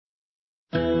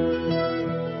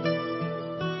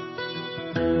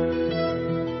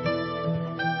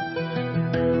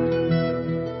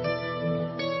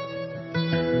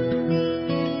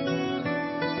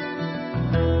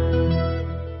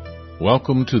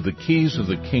Welcome to the Keys of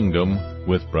the Kingdom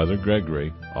with Brother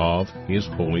Gregory of His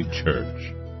Holy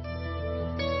Church.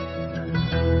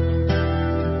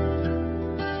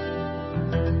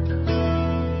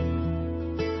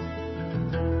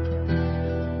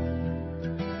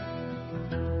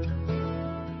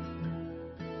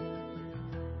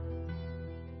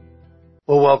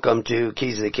 Well, welcome to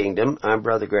Keys of the Kingdom. I'm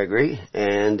Brother Gregory,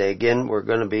 and again, we're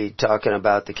going to be talking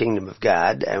about the Kingdom of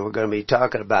God, and we're going to be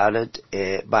talking about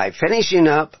it by finishing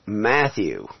up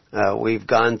Matthew. We've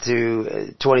gone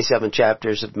through 27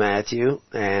 chapters of Matthew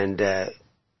and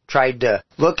tried to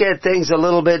look at things a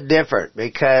little bit different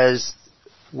because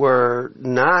we're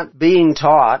not being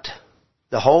taught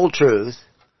the whole truth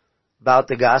about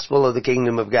the gospel of the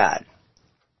Kingdom of God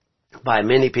by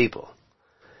many people.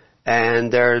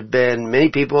 And there have been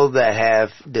many people that have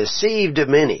deceived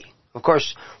many. Of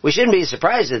course, we shouldn't be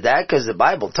surprised at that because the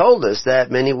Bible told us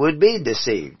that many would be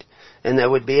deceived. And there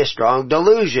would be a strong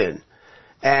delusion.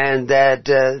 And that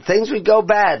things would go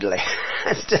badly,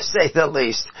 to say the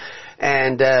least.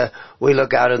 And we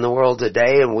look out in the world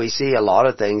today and we see a lot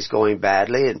of things going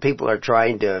badly. And people are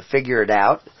trying to figure it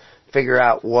out. Figure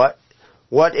out what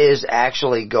is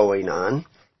actually going on.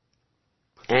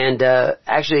 And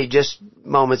actually, just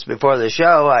moments before the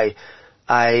show,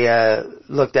 I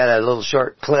looked at a little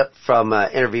short clip from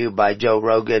an interview by Joe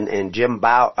Rogan and Jim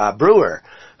Brewer,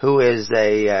 who is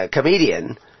a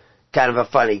comedian, kind of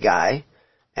a funny guy,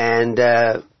 and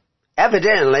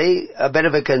evidently a bit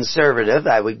of a conservative.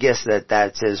 I would guess that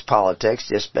that's his politics,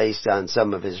 just based on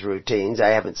some of his routines.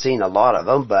 I haven't seen a lot of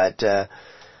them, but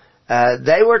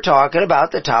they were talking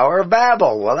about the Tower of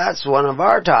Babel. Well, that's one of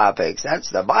our topics.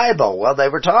 That's the Bible. Well, they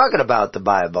were talking about the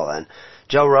Bible. And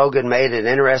Joe Rogan made an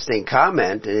interesting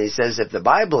comment, and he says, if the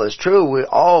Bible is true, we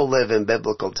all live in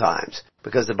biblical times.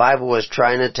 Because the Bible was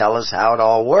trying to tell us how it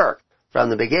all worked from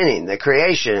the beginning, the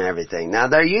creation and everything. Now,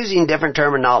 they're using different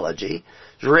terminology.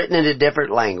 It's written in a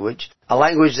different language. A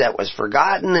language that was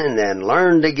forgotten and then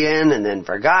learned again and then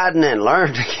forgotten and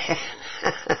learned again.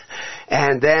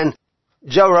 And then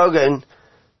Joe Rogan,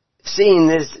 seeing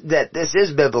that this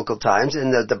is biblical times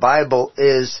and that the Bible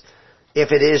is,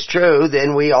 if it is true,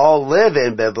 then we all live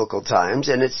in biblical times,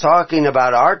 and it's talking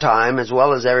about our time as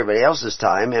well as everybody else's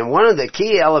time. And one of the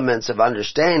key elements of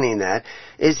understanding that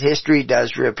is history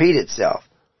does repeat itself.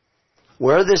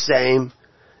 We're the same.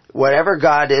 Whatever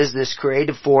God is, this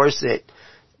creative force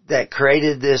that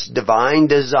created this divine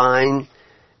design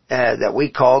that we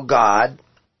call God.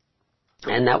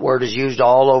 And that word is used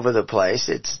all over the place.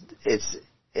 It's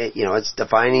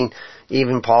defining,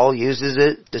 even Paul uses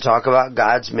it to talk about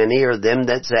gods. Many are them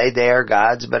that say they are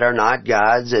gods but are not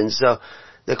gods. And so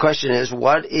the question is,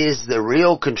 what is the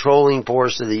real controlling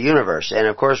force of the universe? And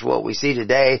of course what we see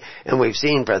today, and we've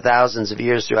seen for thousands of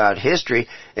years throughout history,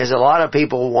 is a lot of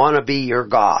people want to be your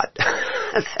God.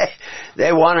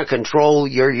 They want to control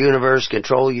your universe,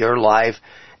 control your life,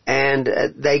 and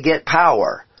they get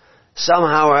power.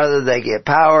 Somehow or other they get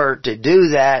power to do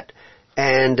that,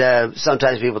 and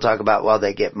sometimes people talk about, well,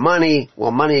 they get money.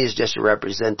 Well, money is just a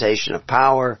representation of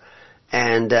power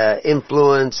and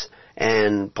influence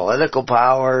and political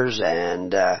powers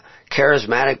and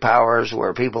charismatic powers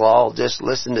where people all just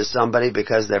listen to somebody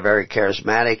because they're very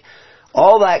charismatic.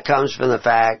 All that comes from the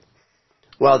fact,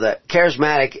 well, the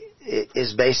charismatic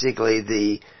is basically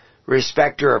the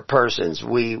respecter of persons.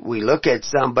 We look at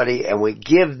somebody and we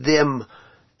give them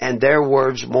and their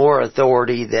words more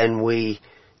authority than we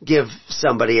give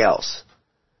somebody else.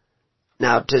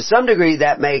 Now, to some degree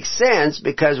that makes sense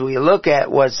because we look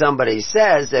at what somebody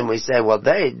says and we say, well,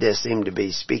 they just seem to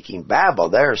be speaking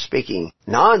babble. They're speaking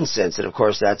nonsense. And of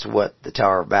course that's what the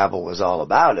Tower of Babel was all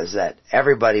about, is that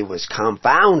everybody was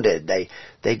confounded. They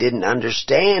didn't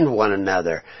understand one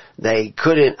another. They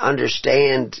couldn't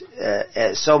understand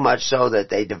so much so that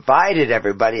they divided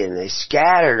everybody and they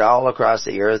scattered all across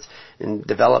the earth and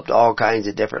developed all kinds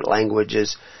of different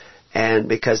languages, and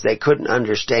because they couldn't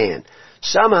understand.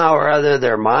 Somehow or other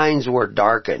their minds were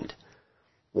darkened.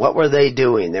 What were they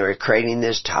doing? They were creating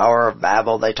this Tower of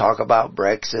Babel. They talk about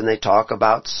bricks and they talk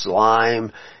about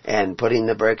slime and putting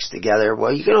the bricks together.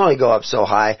 Well, you can only go up so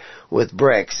high with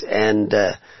bricks, and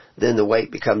then the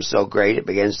weight becomes so great it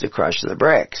begins to crush the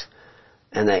bricks.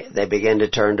 And they begin to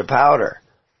turn to powder.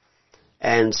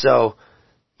 And so,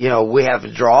 we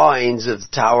have drawings of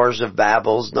towers of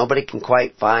Babel. Nobody can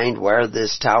quite find where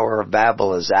this Tower of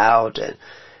Babel is out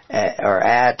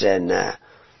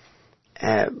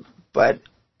but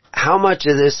how much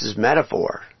of this is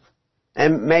metaphor?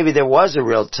 And maybe there was a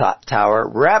real tower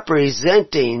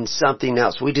representing something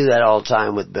else. We do that all the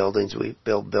time with buildings. We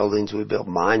build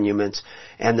monuments,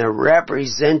 and they're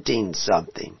representing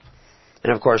something.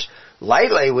 And of course,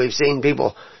 lately we've seen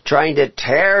people trying to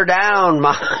tear down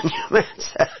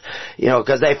monuments,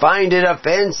 because they find it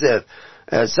offensive.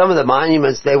 Some of the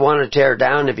monuments they want to tear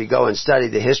down, if you go and study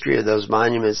the history of those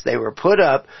monuments, they were put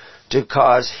up to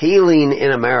cause healing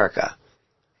in America.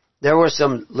 There were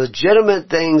some legitimate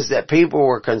things that people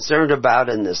were concerned about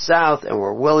in the South and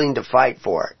were willing to fight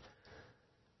for it.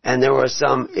 And there were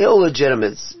some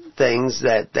illegitimate things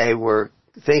that they were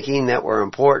thinking that were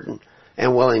important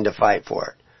and willing to fight for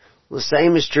it. Well, the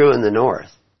same is true in the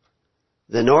North.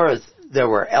 The North, there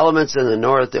were elements in the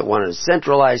North that wanted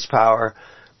centralized power,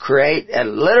 create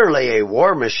literally a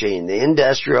war machine, the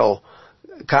industrial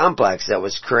complex that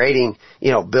was creating,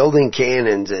 building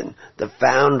cannons and the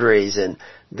foundries, and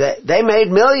they made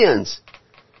millions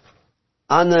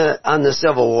on the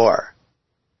Civil War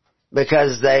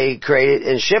because they created,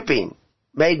 in shipping,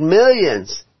 made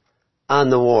millions on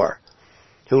the war.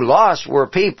 Who lost were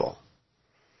people.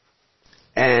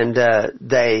 And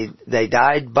they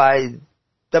died by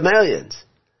the millions.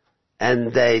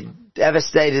 And they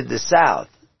devastated the South.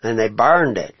 And they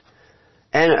burned it.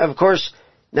 And of course,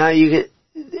 now it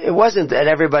wasn't that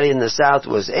everybody in the South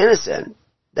was innocent.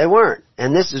 They weren't.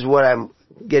 And this is what I'm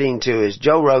getting to, is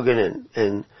Joe Rogan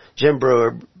and Jim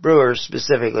Brewer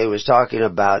specifically was talking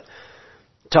about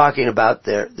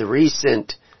the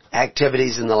recent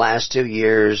activities in the last 2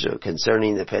 years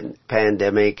concerning the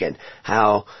pandemic, and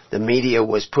how the media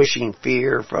was pushing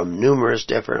fear from numerous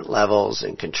different levels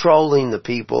and controlling the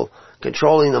people,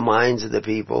 controlling the minds of the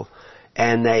people,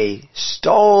 and they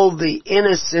stole the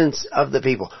innocence of the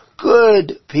people.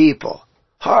 Good people.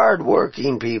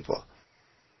 Hard-working people.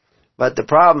 But the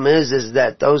problem is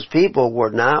that those people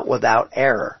were not without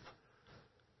error.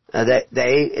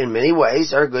 They, in many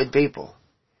ways, are good people.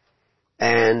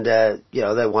 And,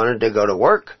 they wanted to go to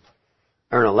work,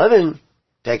 earn a living,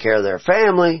 take care of their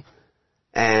family,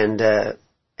 and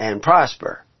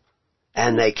prosper.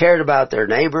 And they cared about their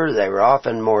neighbor. They were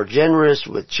often more generous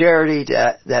with charity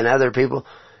than other people.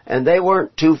 And they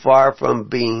weren't too far from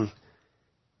being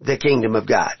the kingdom of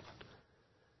God.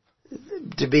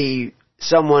 To be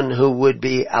someone who would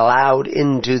be allowed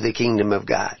into the kingdom of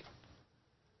God.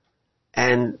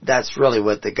 And that's really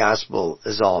what the gospel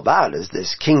is all about, is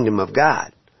this kingdom of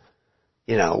God.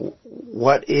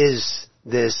 What is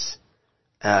this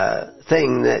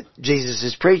thing that Jesus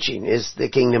is preaching? Is the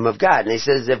kingdom of God. And he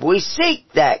says, if we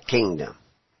seek that kingdom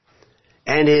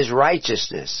and his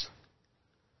righteousness,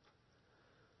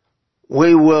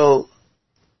 we will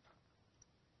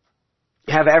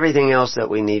have everything else that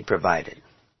we need provided.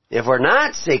 If we're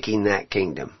not seeking that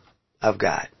kingdom of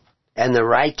God and the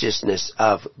righteousness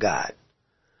of God,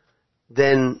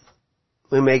 then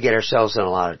we may get ourselves in a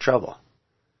lot of trouble.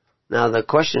 Now the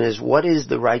question is, what is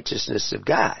the righteousness of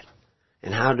God?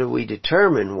 And how do we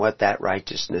determine what that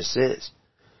righteousness is?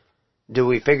 Do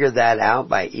we figure that out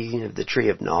by eating of the tree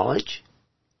of knowledge?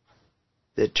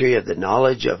 The tree of the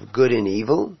knowledge of good and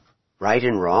evil, right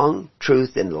and wrong,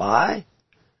 truth and lie?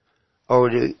 Or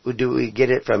do we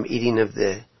get it from eating of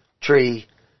the tree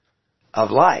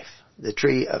of life, the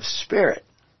tree of spirit?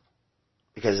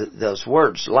 Because those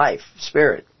words, life,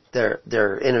 spirit,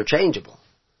 they're interchangeable.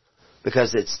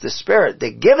 Because it's the spirit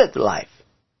that giveth life.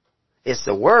 It's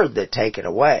the word that taketh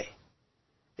away.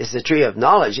 It's the tree of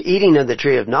knowledge. Eating of the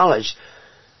tree of knowledge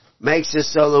makes it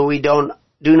so that we do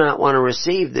not want to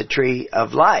receive the tree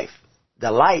of life,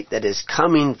 the light that is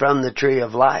coming from the tree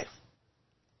of life.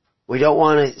 We don't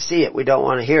want to see it. We don't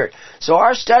want to hear it. So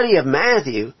our study of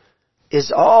Matthew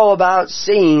is all about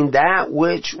seeing that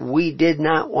which we did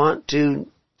not want to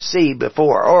see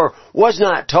before, or was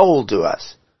not told to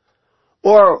us,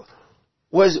 or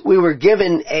we were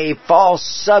given a false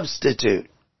substitute,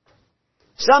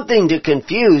 something to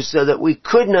confuse so that we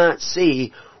could not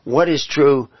see what is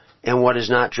true and what is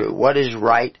not true, what is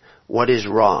right, what is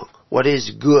wrong, what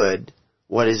is good,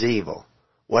 what is evil,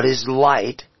 what is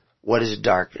light, what is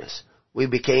darkness. We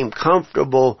became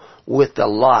comfortable with the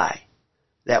lie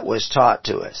that was taught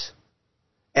to us.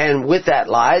 And with that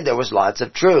lie, there was lots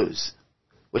of truths,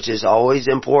 which is always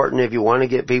important. If you want to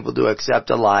get people to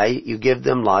accept a lie, you give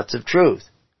them lots of truth.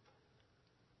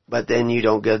 But then you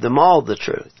don't give them all the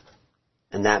truth.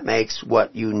 And that makes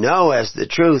what you know as the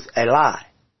truth a lie,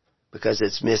 because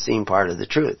it's missing part of the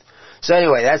truth. So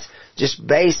anyway, that's just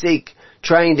basic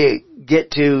trying to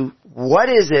get to what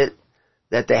is it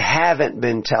that they haven't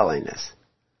been telling us.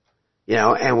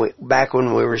 And back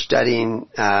when we were studying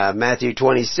Matthew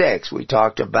 26, we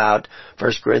talked about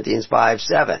 1 Corinthians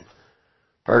 5:7.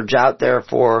 Purge out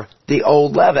therefore the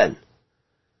old leaven,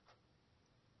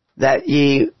 that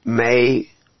ye may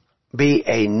be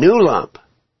a new lump,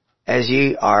 as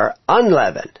ye are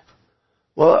unleavened.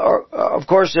 Well, of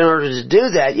course, in order to do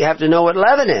that, you have to know what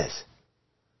leaven is.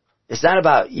 It's not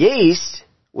about yeast.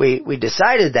 We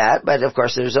decided that, but of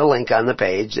course there's a link on the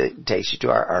page that takes you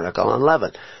to our article on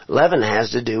leaven. Leaven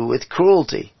has to do with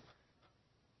cruelty.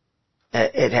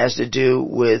 It has to do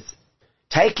with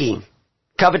taking.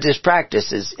 Covetous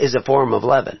practices is a form of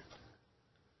leaven.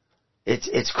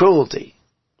 It's cruelty.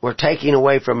 We're taking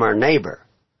away from our neighbor.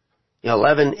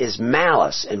 Leaven is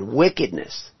malice and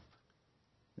wickedness.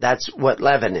 That's what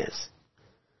leaven is.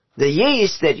 The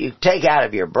yeast that you take out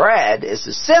of your bread is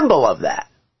a symbol of that.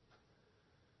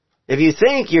 If you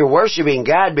think you're worshiping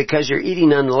God because you're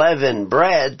eating unleavened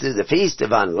bread through the Feast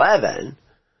of Unleavened,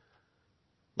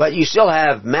 but you still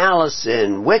have malice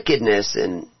and wickedness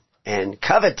and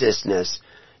covetousness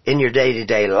in your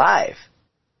day-to-day life,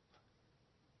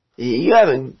 you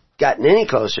haven't gotten any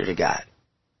closer to God.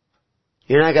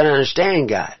 You're not going to understand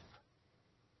God.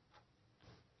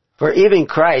 For even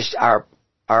Christ, our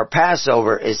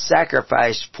Passover, is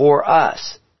sacrificed for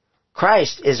us.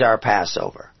 Christ is our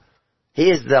Passover. He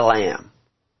is the Lamb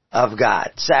of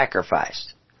God,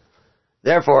 sacrificed.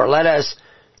 Therefore, let us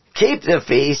keep the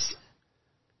feast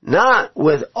not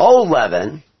with old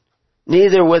leaven,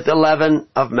 neither with the leaven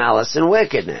of malice and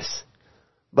wickedness,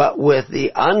 but with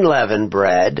the unleavened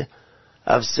bread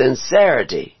of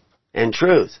sincerity and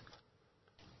truth.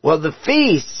 Well, the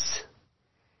feasts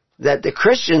that the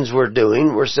Christians were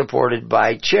doing were supported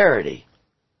by charity.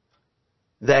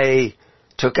 They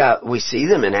took out, we see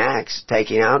them in Acts,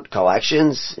 taking out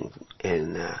collections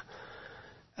in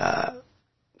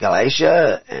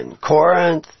Galatia and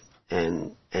Corinth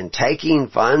and taking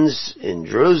funds in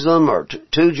Jerusalem or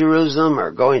to Jerusalem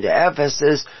or going to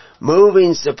Ephesus,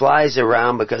 moving supplies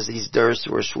around because these dearths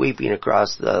were sweeping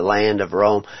across the land of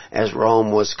Rome as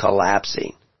Rome was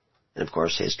collapsing. And of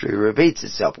course history repeats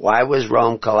itself. Why was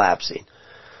Rome collapsing?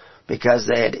 Because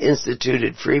they had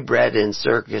instituted free bread in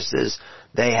circuses.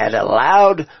 They had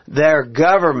allowed their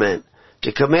government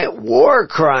to commit war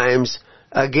crimes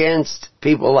against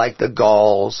people like the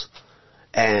Gauls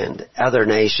and other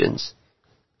nations.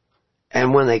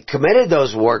 And when they committed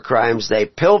those war crimes, they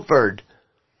pilfered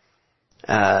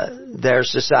their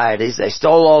societies. They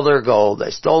stole all their gold.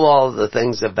 They stole all of the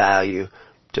things of value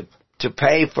to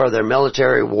pay for their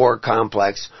military war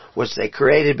complex, which they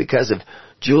created because of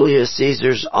Julius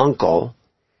Caesar's uncle.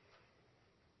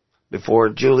 Before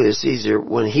Julius Caesar,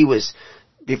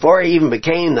 before he even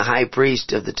became the high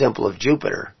priest of the Temple of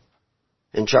Jupiter,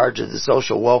 in charge of the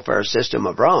social welfare system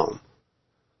of Rome,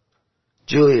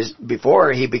 then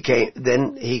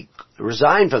he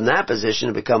resigned from that position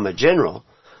to become a general,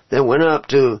 then went up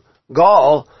to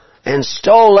Gaul and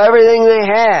stole everything they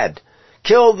had,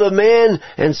 killed the men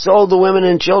and sold the women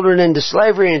and children into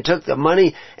slavery and took the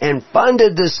money and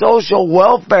funded the social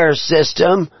welfare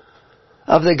system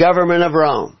of the government of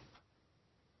Rome.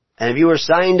 And if you were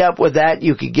signed up with that,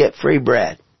 you could get free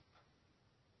bread.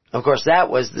 Of course, that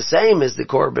was the same as the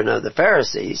Corban of the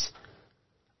Pharisees.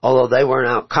 Although they weren't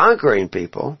out conquering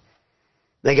people,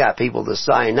 they got people to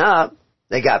sign up,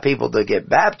 they got people to get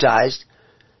baptized,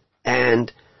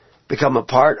 and become a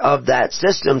part of that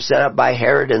system set up by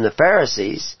Herod and the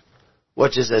Pharisees,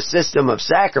 which is a system of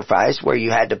sacrifice where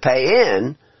you had to pay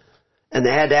in, and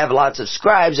they had to have lots of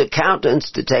scribes,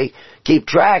 accountants to keep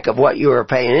track of what you were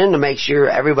paying in to make sure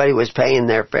everybody was paying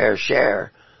their fair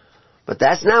share. But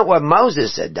that's not what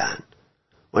Moses had done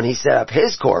when he set up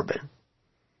his Corban.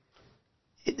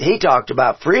 He talked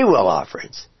about free will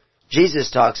offerings. Jesus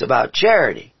talks about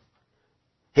charity.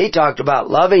 He talked about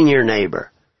loving your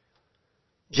neighbor.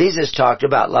 Jesus talked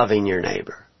about loving your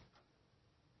neighbor.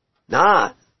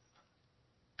 Not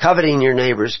coveting your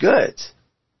neighbor's goods.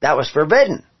 That was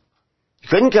forbidden. You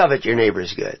couldn't covet your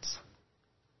neighbor's goods.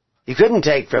 You couldn't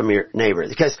take from your neighbor.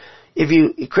 Because if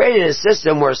you created a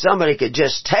system where somebody could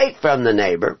just take from the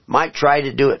neighbor, might try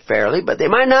to do it fairly, but they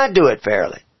might not do it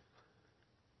fairly.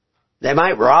 They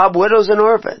might rob widows and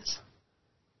orphans.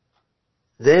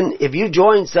 Then if you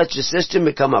join such a system,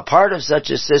 become a part of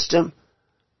such a system,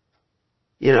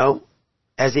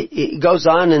 as it goes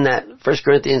on in that 1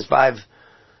 Corinthians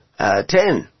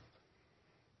 5:10,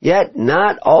 yet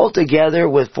not altogether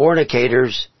with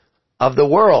fornicators of the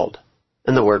world.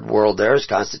 And the word world there is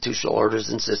constitutional orders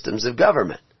and systems of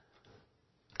government.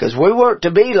 Because we weren't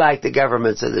to be like the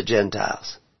governments of the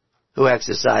Gentiles, who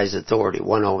exercise authority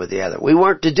one over the other. We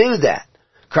weren't to do that.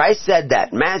 Christ said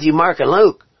that in Matthew, Mark, and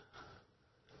Luke.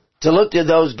 To look to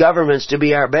those governments to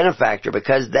be our benefactor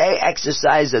because they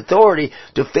exercise authority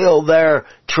to fill their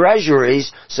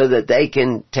treasuries so that they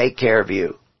can take care of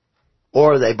you.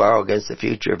 Or they borrow against the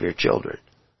future of your children.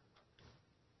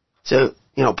 So,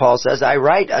 Paul says, I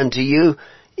write unto you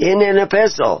in an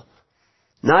epistle.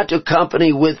 not to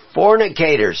company with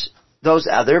fornicators, those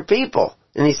other people.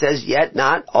 And he says, yet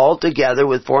not altogether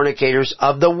with fornicators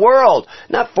of the world.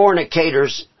 Not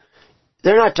fornicators.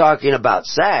 They're not talking about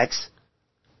sex.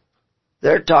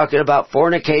 They're talking about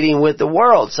fornicating with the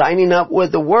world, signing up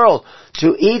with the world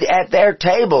to eat at their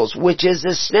tables, which is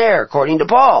a snare, according to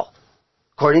Paul,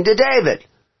 according to David,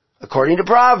 according to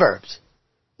Proverbs.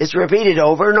 It's repeated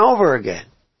over and over again.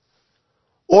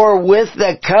 Or with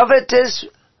the covetous,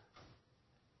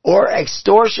 or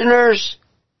extortioners,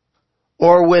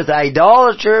 or with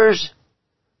idolaters,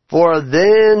 for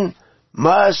then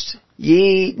must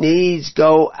ye needs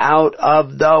go out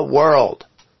of the world,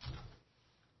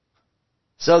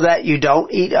 so that you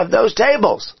don't eat of those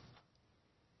tables.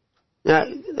 Now,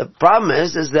 the problem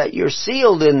is that you're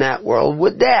sealed in that world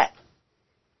with debt,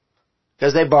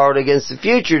 because they borrowed against the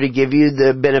future to give you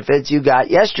the benefits you got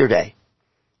yesterday,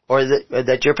 or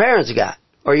that your parents got,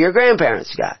 or your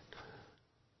grandparents got.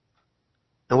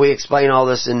 And we explain all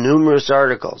this in numerous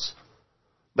articles.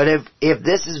 But if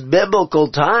this is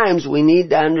biblical times, we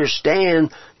need to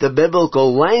understand the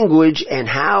biblical language and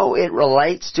how it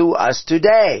relates to us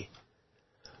today.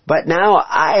 But now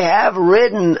I have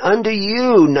written unto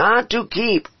you not to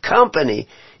keep company,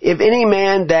 if any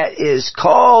man that is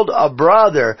called a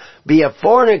brother be a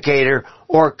fornicator,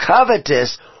 or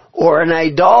covetous, or an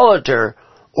idolater,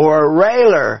 or a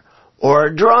railer, or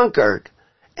a drunkard,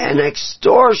 an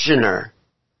extortioner.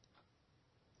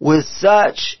 With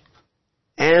such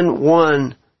and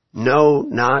one know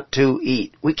not to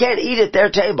eat. We can't eat at their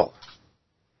table.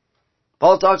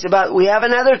 Paul talks about we have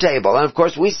another table. And of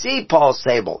course we see Paul's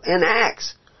table in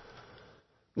Acts.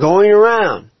 Going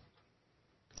around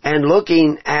and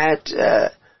looking at,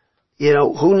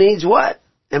 who needs what.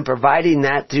 And providing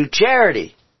that through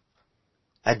charity.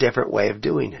 A different way of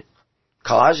doing it.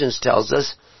 Colossians tells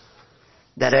us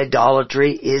that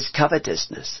idolatry is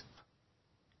covetousness.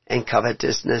 And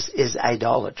covetousness is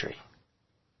idolatry.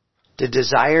 To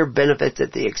desire benefits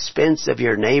at the expense of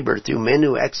your neighbor through men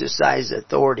who exercise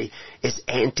authority is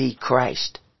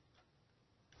anti-Christ.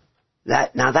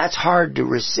 Now that's hard to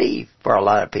receive for a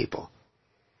lot of people.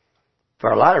 For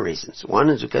a lot of reasons. One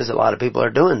is because a lot of people are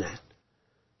doing that.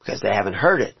 Because they haven't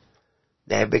heard it.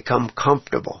 They have become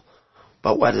comfortable.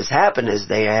 But what has happened is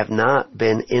they have not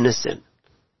been innocent.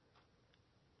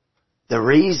 The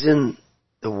reason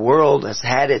the world has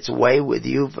had its way with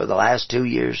you for the last 2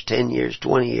 years, 10 years,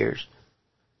 20 years,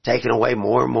 taking away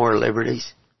more and more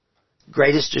liberties.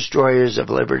 Greatest destroyers of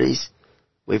liberties.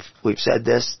 We've said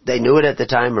this. They knew it at the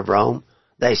time of Rome.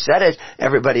 They said it.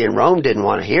 Everybody in Rome didn't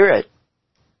want to hear it.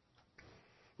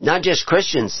 Not just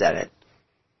Christians said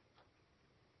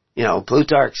it.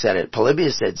 Plutarch said it.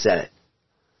 Polybius said it.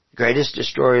 Greatest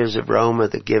destroyers of Rome are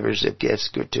the givers of gifts,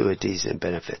 gratuities, and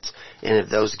benefits. And if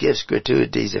those gifts,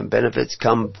 gratuities, and benefits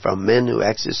come from men who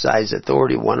exercise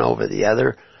authority one over the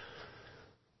other,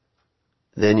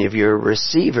 then if you're a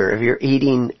receiver, if you're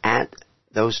eating at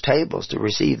those tables to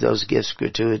receive those gifts,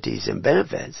 gratuities, and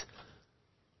benefits,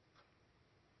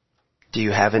 do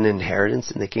you have an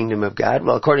inheritance in the kingdom of God?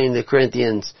 Well, according to 1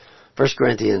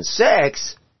 Corinthians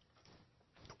 6,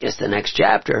 just the next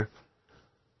chapter,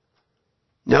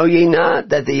 know ye not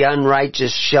that the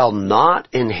unrighteous shall not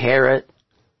inherit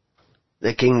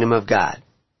the kingdom of God?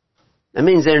 That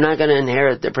means they're not going to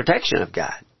inherit the protection of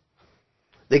God,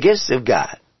 the gifts of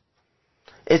God.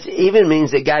 It even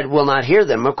means that God will not hear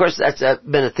them. Of course, that's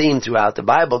been a theme throughout the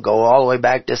Bible. Go all the way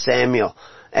back to Samuel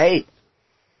 8.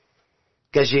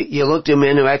 Because you look to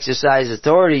men who exercise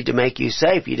authority to make you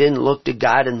safe. You didn't look to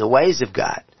God and the ways of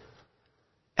God.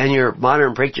 And your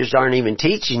modern preachers aren't even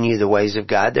teaching you the ways of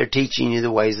God. They're teaching you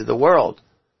the ways of the world.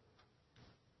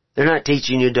 They're not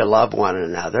teaching you to love one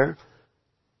another.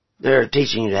 They're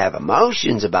teaching you to have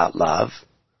emotions about love.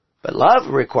 But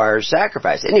love requires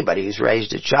sacrifice. Anybody who's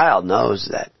raised a child knows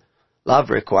that love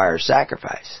requires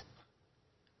sacrifice.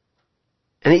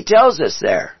 And he tells us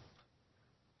there,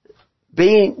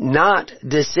 be not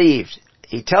deceived.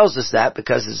 He tells us that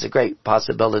because it's a great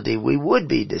possibility we would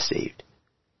be deceived.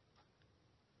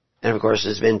 And of course,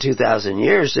 it's been 2,000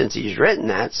 years since he's written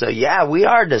that, so yeah, we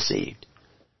are deceived.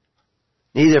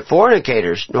 Neither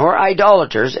fornicators nor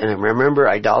idolaters, and remember,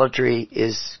 idolatry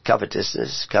is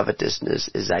covetousness. Covetousness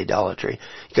is idolatry.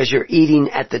 Because you're eating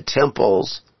at the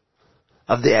temples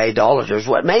of the idolaters.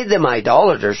 What made them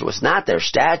idolaters was not their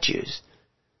statues.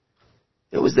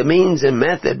 It was the means and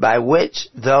method by which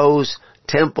those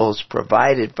temples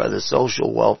provided for the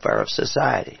social welfare of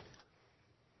society.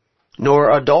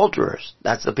 Nor adulterers.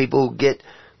 That's the people who get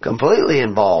completely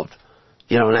involved,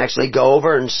 and actually go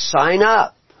over and sign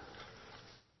up.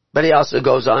 But he also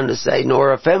goes on to say,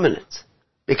 nor effeminates.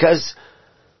 Because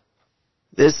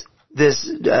This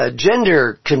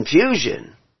gender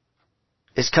confusion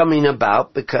is coming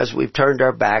about because we've turned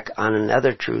our back on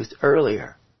another truth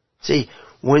earlier. See,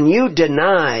 when you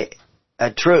deny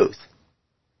a truth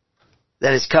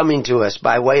that is coming to us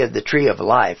by way of the tree of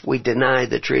life, we deny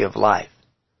the tree of life.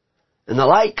 And the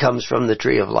light comes from the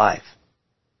tree of life.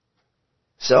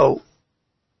 So,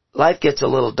 life gets a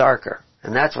little darker.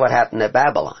 And that's what happened at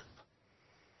Babylon.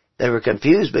 They were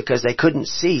confused because they couldn't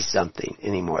see something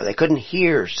anymore. They couldn't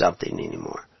hear something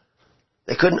anymore.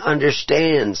 They couldn't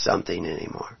understand something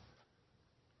anymore.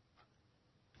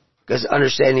 Because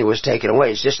understanding was taken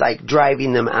away. It's just like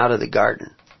driving them out of the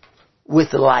garden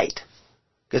with the light.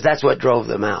 Because that's what drove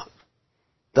them out.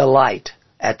 The light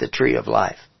at the tree of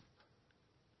life.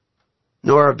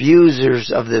 Nor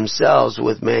abusers of themselves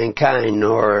with mankind,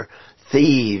 nor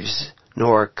thieves,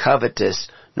 nor covetous,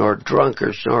 nor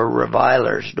drunkards, nor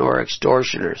revilers, nor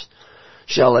extortioners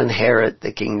shall inherit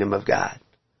the kingdom of God.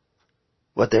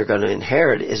 What they're going to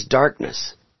inherit is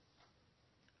darkness.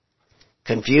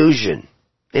 Confusion.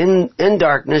 In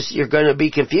darkness, you're going to be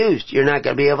confused. You're not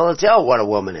going to be able to tell what a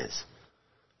woman is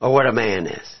or what a man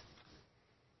is.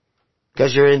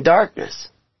 Because you're in darkness.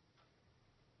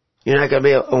 You're not going to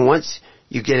be able, and once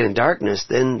you get in darkness,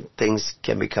 then things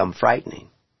can become frightening.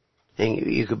 And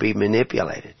you could be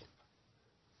manipulated.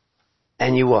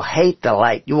 And you will hate the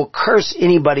light. You will curse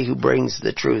anybody who brings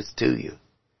the truth to you.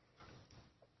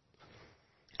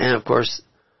 And of course,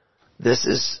 this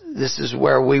is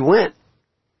where we went.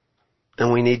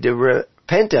 And we need to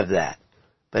repent of that.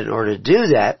 But in order to do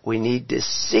that, we need to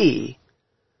see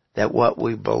that what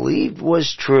we believed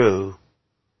was true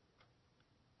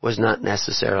was not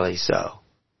necessarily so.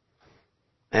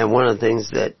 And one of the things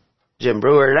that Jim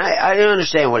Brewer, and I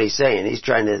understand what he's saying. He's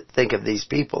trying to think of these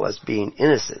people as being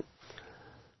innocent.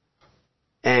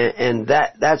 And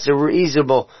that's a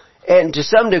reasonable, and to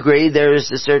some degree there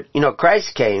is a certain,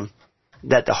 Christ came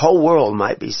that the whole world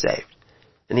might be saved.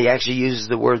 And he actually uses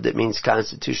the word that means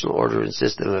constitutional order and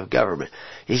system of government.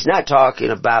 He's not talking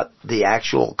about the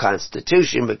actual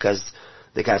Constitution, because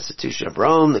the Constitution of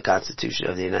Rome, the Constitution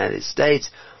of the United States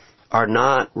are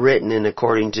not written in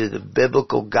according to the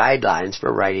biblical guidelines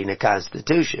for writing a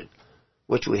Constitution,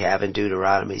 which we have in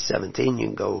Deuteronomy 17. You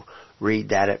can go read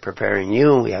that at Preparing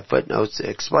You, and we have footnotes to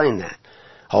explain that.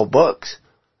 Whole books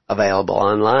available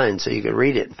online, so you can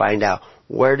read it and find out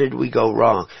where did we go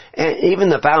wrong. And even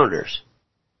the founders,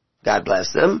 God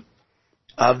bless them,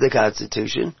 of the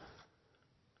Constitution,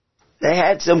 they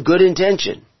had some good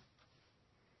intention.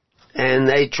 And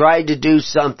they tried to do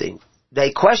something.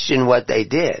 They questioned what they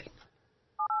did.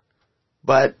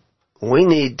 But we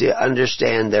need to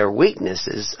understand their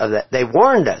weaknesses of that. They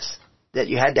warned us that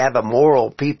you had to have a moral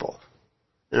people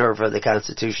in order for the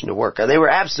Constitution to work. And they were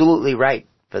absolutely right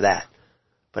for that.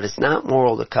 But it's not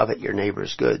moral to covet your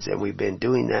neighbor's goods, and we've been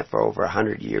doing that for over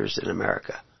 100 years in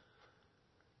America.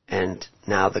 And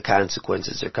now the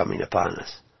consequences are coming upon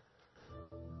us.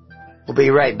 We'll be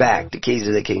right back to Keys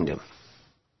of the Kingdom.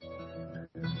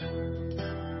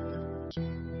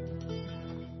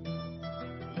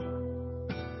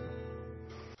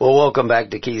 Well, welcome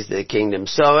back to Keys to the Kingdom.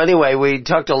 So anyway, we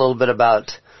talked a little bit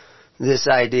about this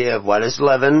idea of what is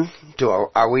leaven.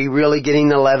 Are we really getting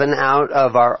the leaven out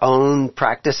of our own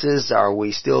practices? Are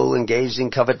we still engaged in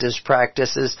covetous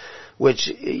practices, which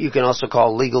you can also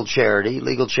call legal charity?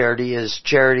 Legal charity is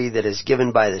charity that is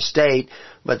given by the state,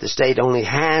 but the state only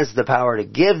has the power to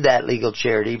give that legal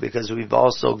charity because we've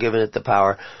also given it the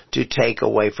power to take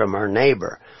away from our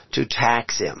neighbor, to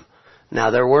tax him. Now,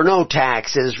 there were no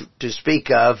taxes to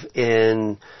speak of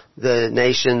in the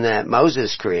nation that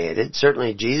Moses created.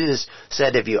 Certainly, Jesus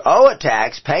said if you owe a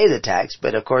tax, pay the tax.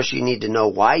 But, of course, you need to know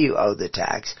why you owe the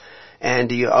tax. And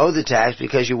you owe the tax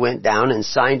because you went down and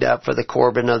signed up for the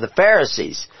Corban of the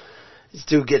Pharisees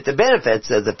to get the benefits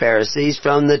of the Pharisees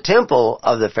from the temple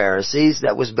of the Pharisees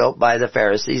that was built by the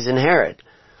Pharisees and Herod,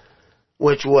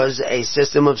 which was a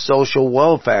system of social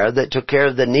welfare that took care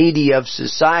of the needy of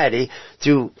society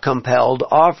through compelled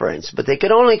offerings. But they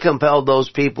could only compel those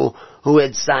people who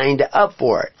had signed up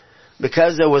for it.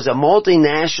 Because there was a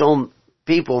multinational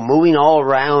people moving all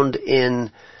around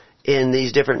in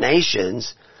these different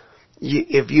nations,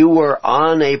 if you were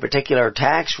on a particular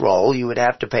tax roll, you would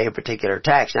have to pay a particular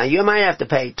tax. Now, you might have to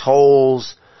pay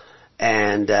tolls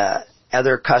and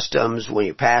other customs when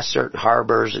you pass certain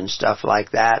harbors and stuff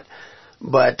like that.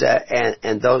 But,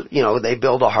 and those, they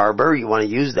build a harbor, you want to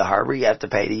use the harbor, you have to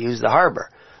pay to use the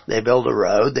harbor. They build a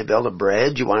road, they build a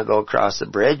bridge, you want to go across the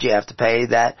bridge, you have to pay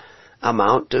that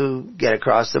amount to get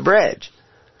across the bridge.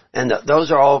 And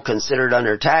those are all considered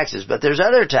under taxes. But there's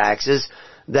other taxes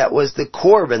that was the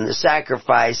Corban, the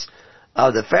sacrifice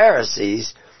of the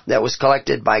Pharisees that was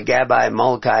collected by Gabbai and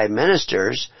Molokai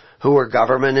ministers who were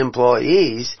government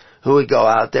employees who would go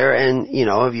out there and,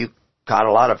 if you caught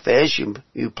a lot of fish,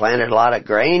 you planted a lot of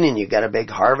grain and you got a big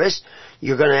harvest,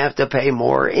 you're going to have to pay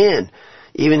more in.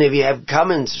 Even if you have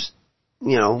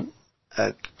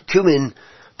cumin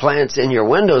plants in your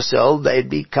windowsill, they'd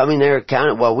be coming there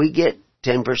counting, well, we get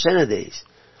 10% of these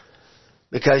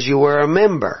because you were a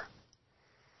member.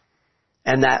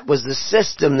 And that was the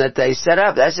system that they set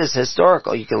up. That's just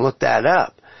historical. You can look that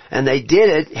up. And they did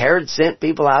it. Herod sent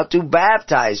people out to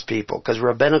baptize people because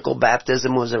rabbinical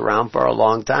baptism was around for a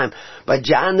long time. But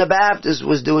John the Baptist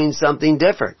was doing something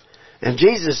different. And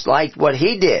Jesus liked what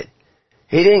he did.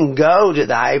 He didn't go to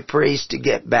the high priest to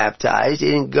get baptized.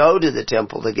 He didn't go to the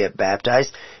temple to get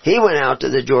baptized. He went out to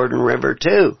the Jordan River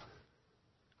too.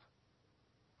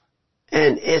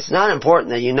 And it's not important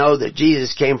that you know that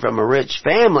Jesus came from a rich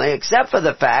family, except for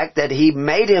the fact that he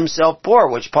made himself poor,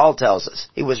 which Paul tells us.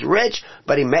 He was rich,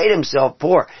 but he made himself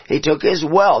poor. He took his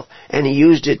wealth and he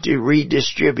used it to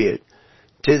redistribute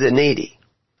to the needy.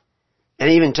 And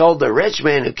he even told the rich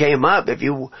man who came up, if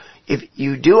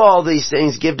you do all these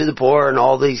things, give to the poor and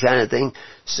all these kind of things,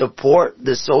 support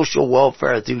the social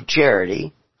welfare through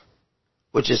charity,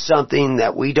 which is something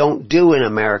that we don't do in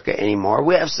America anymore.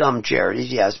 We have some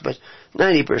charities, yes, but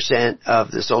 90%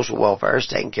 of the social welfare is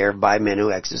taken care of by men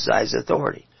who exercise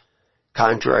authority,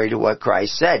 contrary to what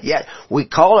Christ said. Yet, we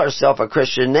call ourselves a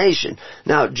Christian nation.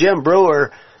 Now, Jim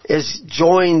Brewer has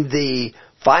joined the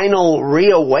final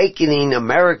Reawakening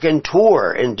American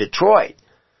tour in Detroit.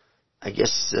 I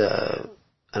guess,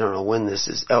 I don't know when this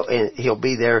is. Oh, and he'll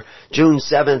be there June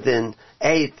 7th and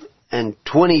 8th and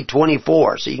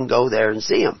 2024, so you can go there and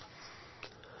see him.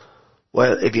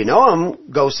 Well, if you know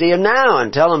him, go see him now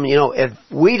and tell him, if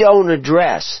we don't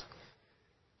address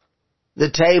the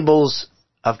tables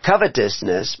of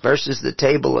covetousness versus the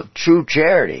table of true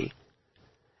charity,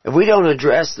 if we don't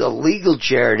address the legal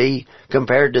charity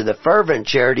compared to the fervent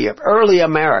charity of early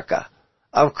America,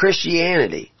 of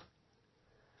Christianity,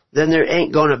 then there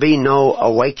ain't going to be no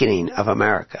awakening of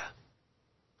America.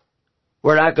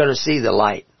 We're not going to see the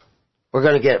light. We're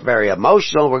going to get very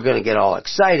emotional, we're going to get all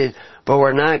excited, but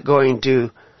we're not going to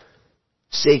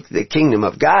seek the kingdom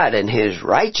of God and His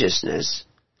righteousness.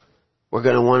 We're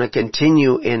going to want to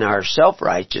continue in our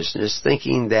self-righteousness,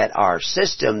 thinking that our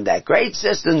system, that great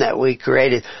system that we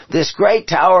created, this great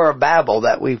Tower of Babel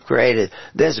that we've created,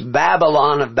 this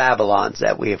Babylon of Babylons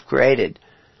that we have created,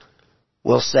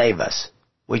 will save us.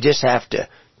 We just have to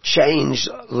change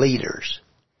leaders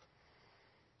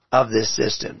of this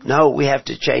system. No, we have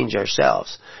to change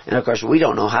ourselves. And of course, we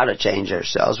don't know how to change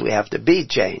ourselves. We have to be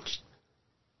changed.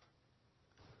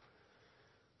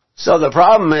 So the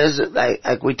problem is,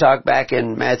 like we talked back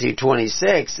in Matthew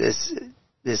 26,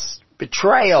 this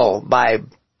betrayal by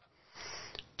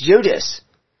Judas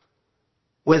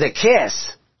with a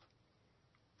kiss.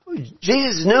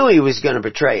 Jesus knew he was going to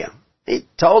betray him. He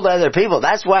told other people.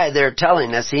 That's why they're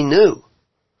telling us he knew.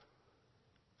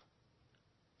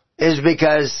 Is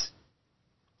because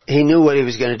he knew what he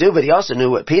was going to do, but he also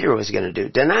knew what Peter was going to do,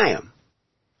 deny him.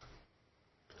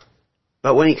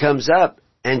 But when he comes up,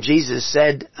 and Jesus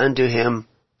said unto him,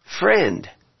 Friend,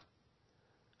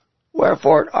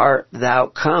 wherefore art thou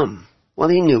come? Well,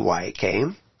 he knew why he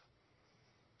came.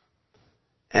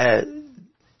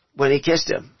 When he kissed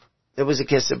him, it was a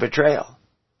kiss of betrayal.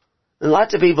 And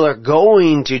lots of people are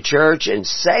going to church and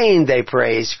saying they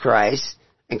praise Christ,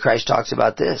 and Christ talks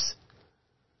about this.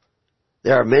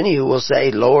 There are many who will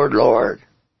say, Lord, Lord,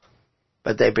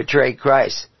 but they betray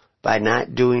Christ by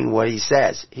not doing what He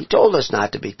says. He told us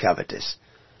not to be covetous.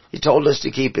 He told us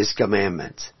to keep His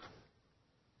commandments.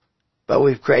 But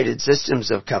we've created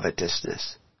systems of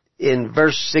covetousness. In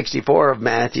verse 64 of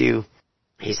Matthew,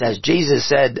 he says, Jesus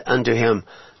said unto him,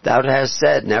 Thou hast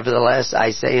said, nevertheless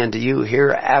I say unto you,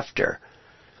 hereafter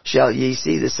shall ye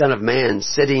see the Son of Man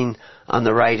sitting on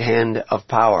the right hand of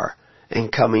power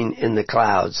and coming in the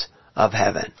clouds of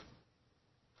heaven.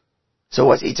 So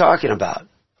what's he talking about?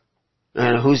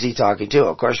 And who's he talking to?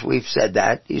 Of course, we've said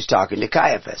that. He's talking to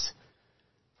Caiaphas.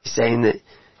 He's saying that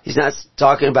he's not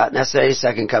talking about necessarily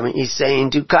second coming. He's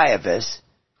saying to Caiaphas,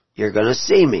 you're going to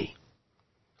see me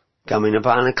coming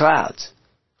upon the clouds,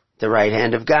 the right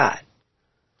hand of God.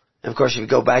 And of course, if you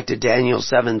go back to Daniel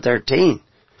 7:13,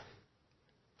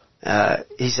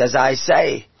 he says, I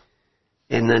say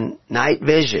in the night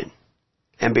vision,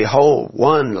 and behold,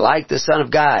 one like the Son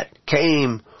of God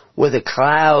came with the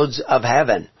clouds of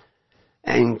heaven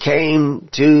and came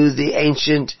to the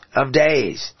Ancient of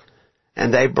Days.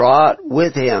 And they brought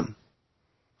with him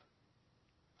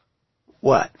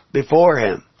what? Before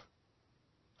him.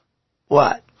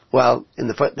 What? well, in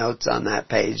the footnotes on that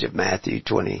page of Matthew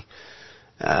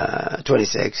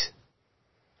 26,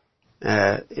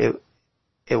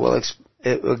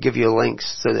 it will give you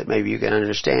links so that maybe you can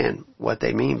understand what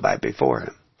they mean by before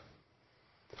him.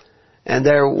 And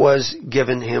there was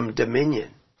given him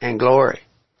dominion and glory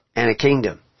and a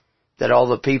kingdom, that all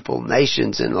the people,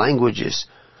 nations, and languages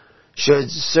should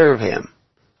serve him.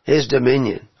 His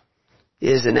dominion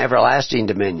is an everlasting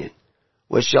dominion,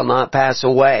 which shall not pass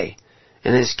away,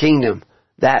 and his kingdom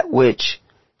that which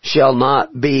shall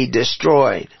not be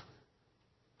destroyed.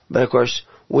 But of course,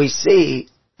 we see,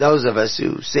 those of us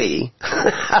who see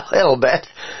a little bit,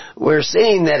 we're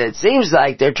seeing that it seems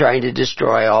like they're trying to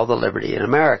destroy all the liberty in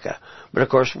America. But of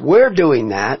course, we're doing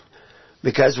that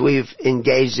because we've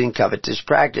engaged in covetous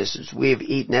practices. We've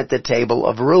eaten at the table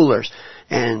of rulers,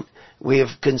 and we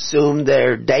have consumed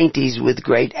their dainties with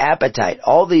great appetite.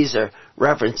 All these are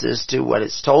references to what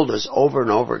it's told us over and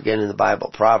over again in the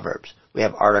Bible. Proverbs. We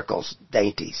have articles,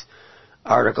 dainties.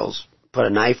 Articles, put a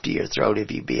knife to your throat if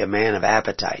you be a man of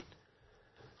appetite.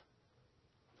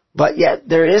 But yet,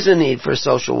 there is a need for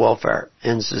social welfare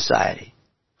in society.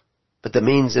 But the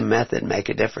means and method make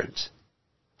a difference.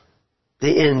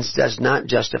 The ends does not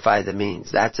justify the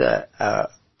means. That's a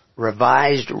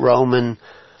revised Roman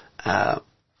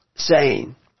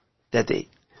saying that the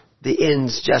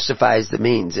ends justifies the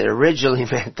means. It originally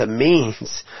meant the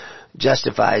means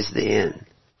justifies the end.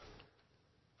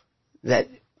 That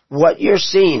what you're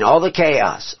seeing, all the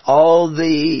chaos, all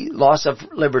the loss of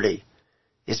liberty,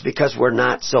 is because we're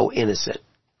not so innocent.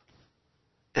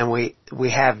 And we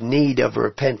have need of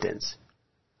repentance.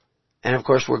 And of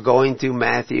course we're going through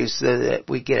Matthew so that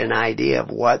we get an idea of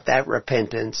what that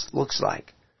repentance looks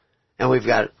like.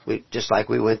 And just like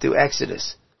we went through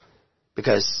Exodus.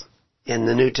 Because in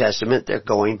the New Testament they're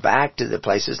going back to the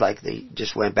places like they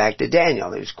just went back to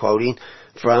Daniel. He was quoting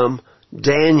from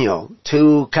Daniel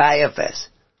to Caiaphas.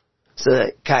 So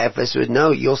that Caiaphas would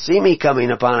know, you'll see me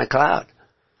coming upon a cloud.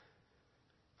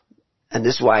 And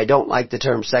this is why I don't like the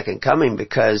term second coming,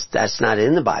 because that's not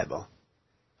in the Bible.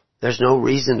 There's no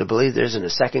reason to believe there isn't a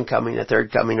second coming, a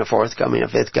third coming, a fourth coming, a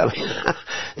fifth coming.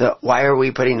 Why are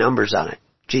we putting numbers on it?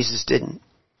 Jesus didn't.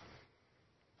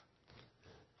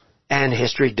 And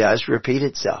history does repeat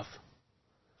itself.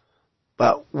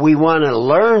 But we want to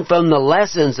learn from the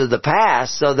lessons of the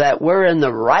past so that we're in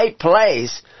the right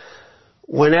place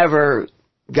whenever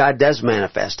God does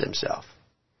manifest himself.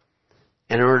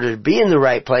 In order to be in the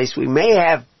right place, we may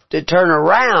have to turn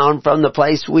around from the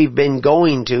place we've been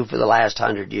going to for the last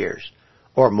 100 years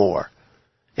or more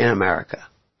in America.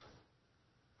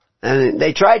 And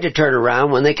they tried to turn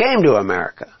around when they came to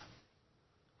America.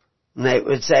 And they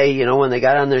would say, when they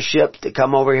got on their ship to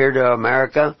come over here to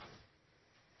America,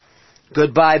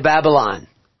 goodbye Babylon,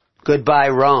 goodbye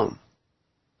Rome.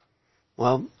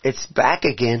 Well, it's back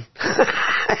again.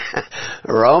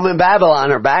 Rome and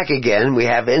Babylon are back again. We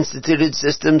have instituted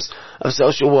systems of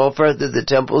social welfare through the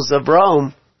temples of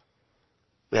Rome.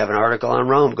 We have an article on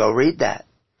Rome. Go read that.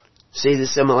 See the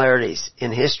similarities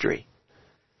in history.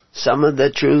 Some of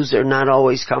the truths are not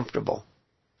always comfortable.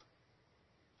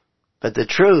 But the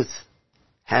truth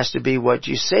has to be what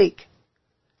you seek.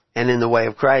 And in the way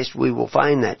of Christ, we will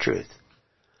find that truth.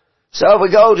 So if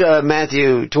we go to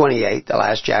Matthew 28, the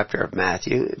last chapter of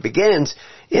Matthew, it begins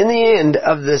in the end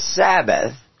of the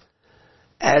Sabbath,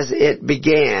 as it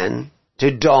began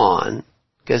to dawn,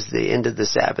 because the end of the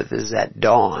Sabbath is at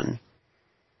dawn.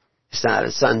 It's not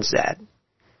a sunset.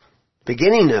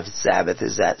 Beginning of Sabbath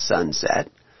is at sunset,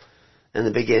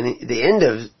 and the end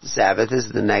of Sabbath is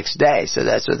the next day. So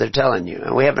that's what they're telling you.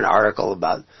 And we have an article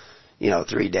about,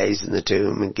 3 days in the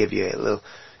tomb, and give you a little,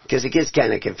 because it gets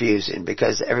kind of confusing,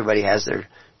 because everybody has their,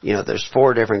 there's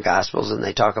 4 different Gospels, and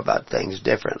they talk about things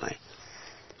differently.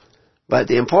 But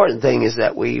the important thing is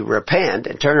that we repent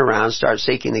and turn around, start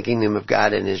seeking the kingdom of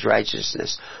God and his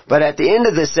righteousness. But at the end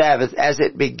of the Sabbath, as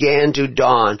it began to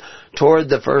dawn toward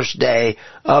the first day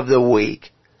of the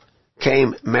week,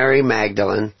 came Mary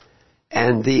Magdalene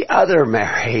and the other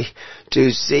Mary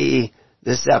to see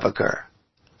the sepulchre.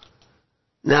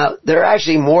 Now, there are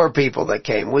actually more people that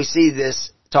came. We see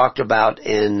this talked about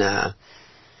in, I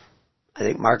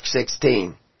think, Mark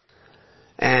 16.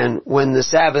 And when the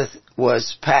Sabbath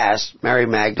was past, Mary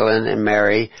Magdalene and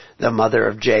Mary, the mother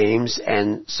of James,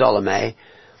 and Salome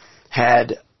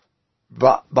had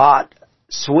bought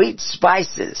sweet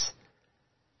spices,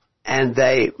 and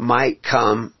they might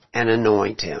come and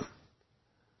anoint him.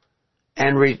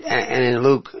 And in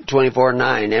Luke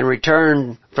 24:9, and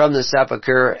returned from the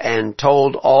sepulchre and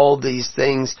told all these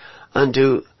things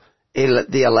unto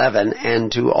the 11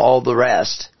 and to all the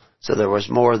rest. So there was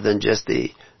more than just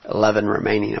the 11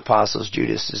 remaining apostles.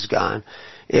 Judas is gone.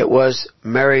 It was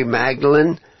Mary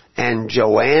Magdalene and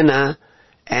Joanna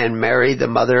and Mary, the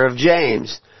mother of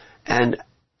James, and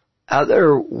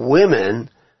other women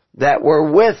that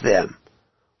were with them,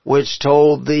 which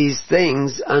told these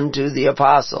things unto the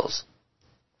apostles.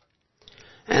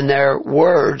 And their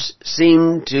words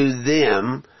seemed to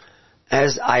them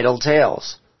as idle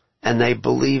tales, and they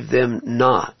believed them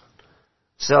not.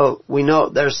 So we know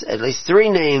there's at least 3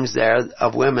 names there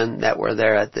of women that were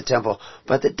there at the temple,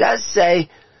 but it does say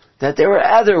that there were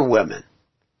other women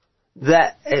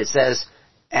that it says,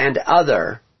 and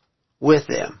other with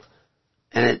them.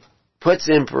 And it puts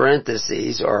in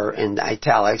parentheses or in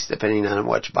italics, depending on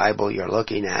which Bible you're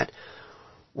looking at,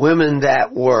 women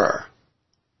that were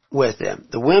with them.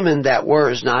 The women that were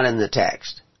is not in the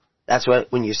text. That's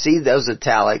what, when you see those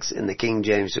italics in the King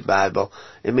James Bible,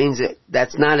 it means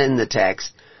that's not in the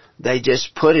text. They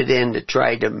just put it in to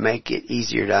try to make it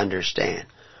easier to understand.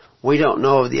 We don't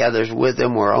know if the others with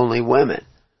them were only women,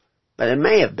 but it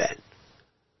may have been.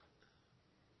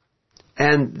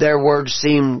 And their words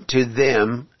seemed to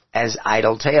them as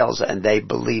idle tales, and they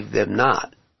believed them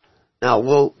not. Now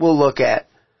we'll look at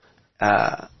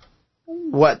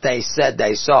what they said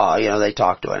they saw. You know, they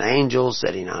talked to an angel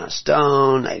sitting on a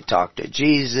stone. They talked to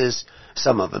Jesus.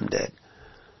 Some of them did,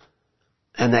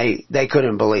 and they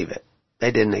couldn't believe it.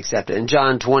 They didn't accept it. In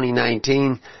John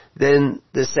 20:19, then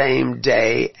the same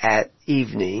day at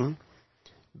evening,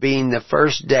 being the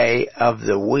first day of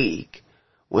the week,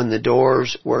 when the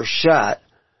doors were shut,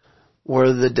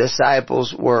 where the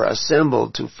disciples were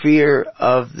assembled to fear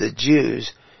of the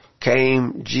Jews,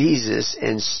 came Jesus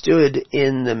and stood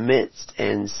in the midst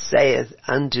and saith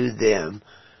unto them,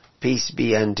 Peace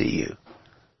be unto you.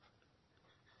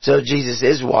 So Jesus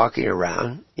is walking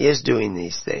around. He is doing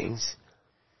these things.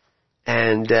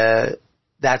 And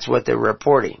that's what they're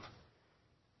reporting.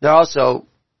 They're also,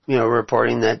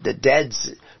 reporting that the dead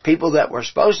people that were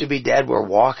supposed to be dead were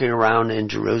walking around in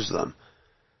Jerusalem,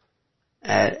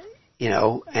 and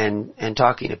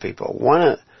talking to people. One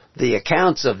of the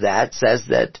accounts of that says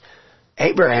that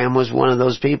Abraham was one of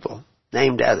those people,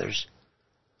 named others.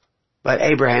 But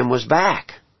Abraham was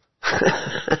back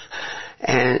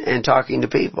and talking to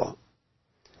people.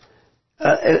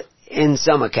 In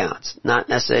some accounts, not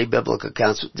necessarily biblical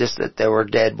accounts, just that they were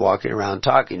dead walking around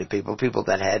talking to people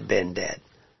that had been dead.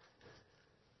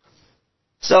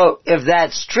 So if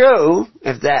that's true,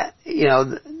 if that,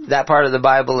 that part of the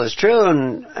Bible is true,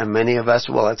 and many of us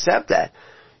will accept that,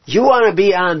 you want to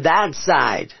be on that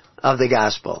side of the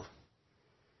gospel,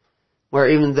 where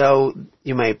even though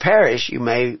you may perish, you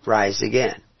may rise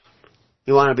again.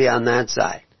 You want to be on that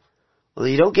side. Well,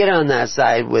 you don't get on that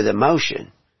side with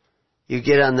emotion. You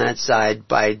get on that side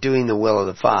by doing the will of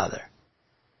the Father.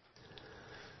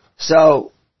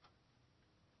 So,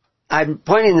 I'm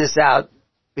pointing this out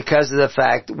because of the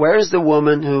fact, where's the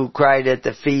woman who cried at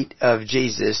the feet of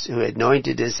Jesus, who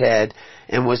anointed his head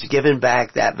and was given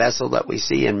back that vessel that we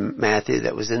see in Matthew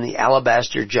that was in the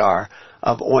alabaster jar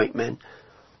of ointment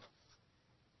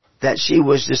that she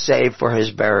was to save for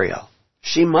his burial?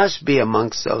 She must be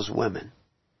amongst those women.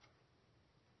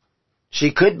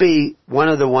 She could be one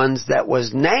of the ones that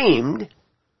was named,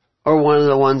 or one of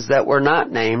the ones that were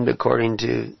not named, according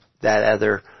to that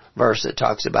other verse that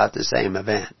talks about the same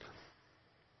event.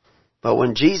 But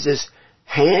when Jesus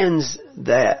hands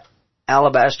the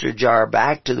alabaster jar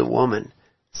back to the woman,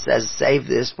 says, save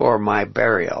this for my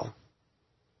burial,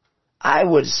 I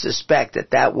would suspect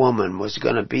that woman was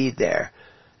going to be there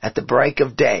at the break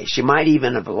of day. She might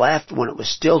even have left when it was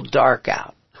still dark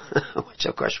out, which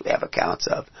of course we have accounts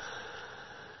of.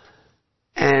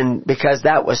 And because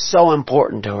that was so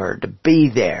important to her, to be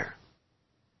there.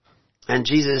 And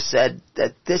Jesus said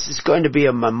that this is going to be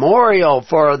a memorial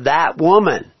for that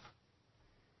woman.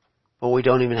 Well, we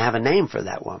don't even have a name for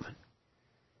that woman.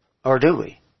 Or do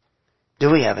we?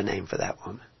 Do we have a name for that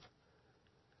woman?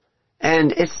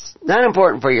 And it's not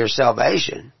important for your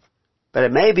salvation, but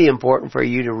it may be important for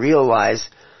you to realize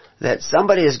that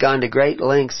somebody has gone to great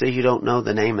lengths so you don't know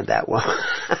the name of that woman.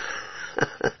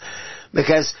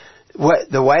 Because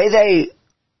the way they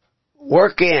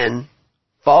work in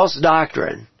false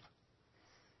doctrine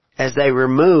as they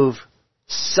remove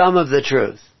some of the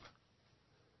truth,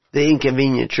 the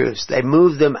inconvenient truths, they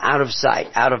move them out of sight,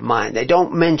 out of mind. They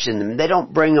don't mention them. They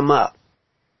don't bring them up.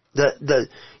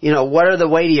 What are the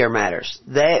weightier matters?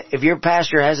 If your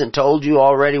pastor hasn't told you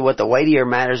already what the weightier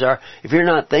matters are, if you're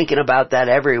not thinking about that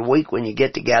every week when you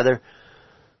get together,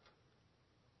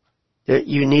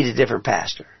 you need a different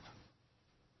pastor.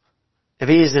 If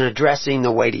he isn't addressing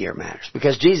the weightier matters.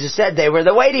 Because Jesus said they were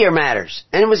the weightier matters.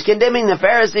 And he was condemning the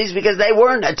Pharisees because they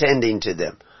weren't attending to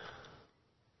them.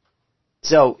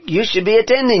 So you should be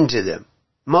attending to them.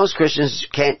 Most Christians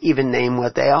can't even name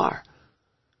what they are.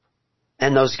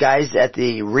 And those guys at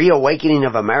the Reawakening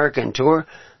of American tour,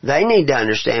 they need to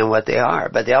understand what they are,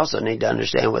 but they also need to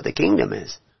understand what the kingdom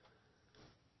is.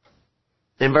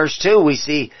 In verse 2 we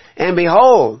see, and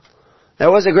behold, there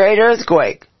was a great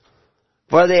earthquake,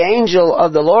 for the angel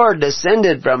of the Lord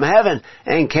descended from heaven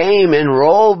and came and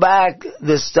rolled back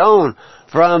the stone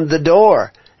from the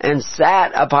door and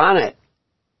sat upon it.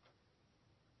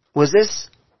 Was this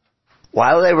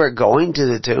while they were going to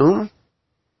the tomb?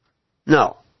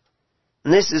 No.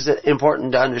 And this is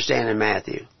important to understand in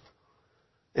Matthew.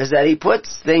 Is that he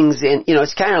puts things in,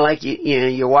 it's kind of like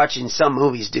you're watching some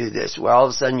movies do this, where all of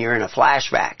a sudden you're in a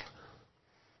flashback.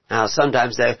 Now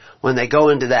sometimes when they go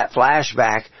into that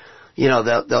flashback,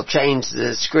 they'll change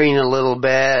the screen a little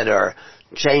bit or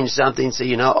change something so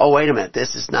oh wait a minute,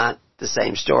 this is not the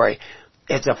same story.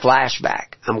 It's a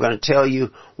flashback. I'm going to tell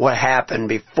you what happened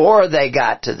before they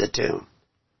got to the tomb.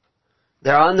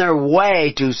 They're on their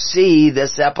way to see the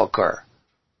sepulcher.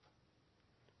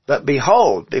 But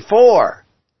behold, before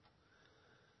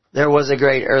there was a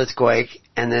great earthquake,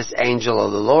 and this angel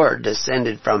of the Lord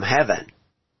descended from heaven.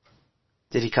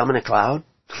 Did he come in a cloud?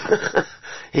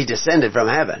 He descended from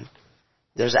heaven.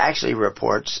 There's actually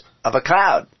reports of a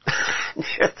cloud.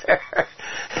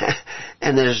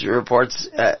 And there's reports,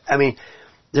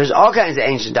 there's all kinds of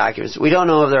ancient documents. We don't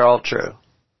know if they're all true.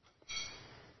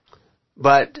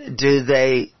 But do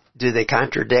they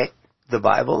contradict the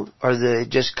Bible? Or do they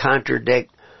just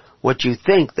contradict what you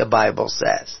think the Bible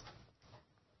says?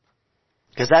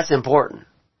 Because that's important.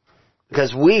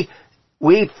 Because we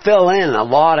fill in a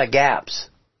lot of gaps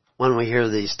when we hear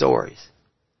these stories.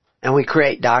 And we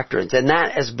create doctrines. And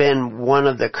that has been one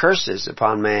of the curses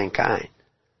upon mankind.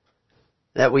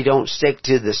 That we don't stick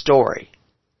to the story.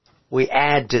 We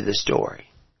add to the story.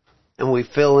 And we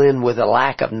fill in with a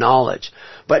lack of knowledge.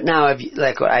 But now,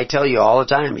 like what I tell you all the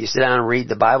time, you sit down and read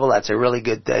the Bible, that's a really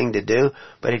good thing to do.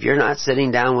 But if you're not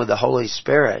sitting down with the Holy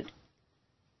Spirit,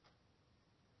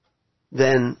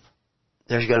 then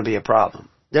there's going to be a problem.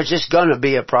 There's just going to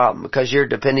be a problem because you're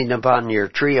depending upon your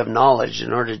tree of knowledge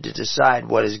in order to decide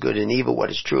what is good and evil, what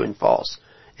is true and false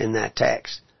in that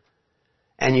text.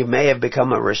 And you may have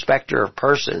become a respecter of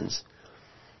persons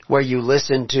where you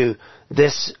listen to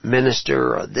this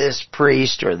minister or this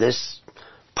priest or this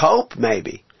pope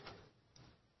maybe.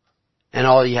 And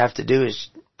all you have to do is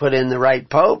put in the right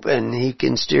pope and he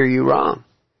can steer you wrong.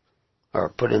 Or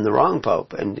put in the wrong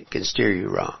pope and it can steer you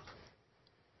wrong.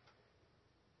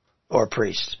 Or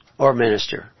priest, or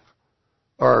minister,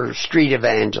 or street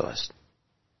evangelist.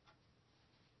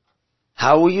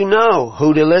 How will you know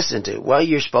who to listen to? Well,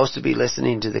 you're supposed to be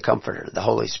listening to the Comforter, the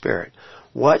Holy Spirit.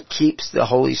 What keeps the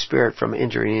Holy Spirit from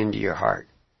entering into your heart?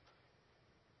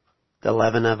 The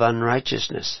leaven of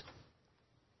unrighteousness.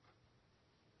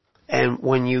 And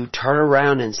when you turn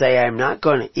around and say, I'm not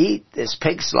going to eat this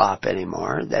pig slop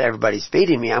anymore that everybody's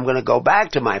feeding me, I'm going to go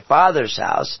back to my Father's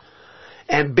house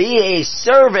and be a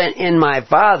servant in my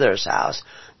Father's house,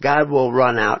 God will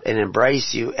run out and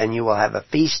embrace you, and you will have a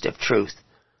feast of truth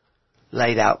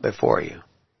laid out before you.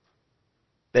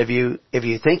 If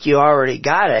you think you already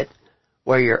got it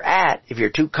where you're at, if you're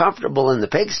too comfortable in the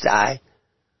pigsty,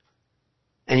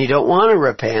 and you don't want to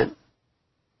repent,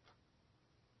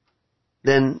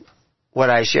 then what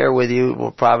I share with you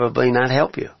will probably not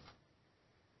help you.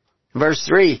 Verse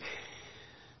 3,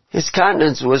 his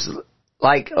countenance was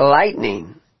like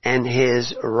lightning, and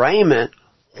his raiment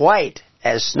white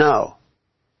as snow.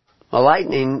 Well,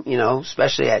 lightning,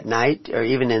 especially at night or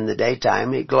even in the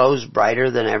daytime, it glows brighter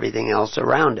than everything else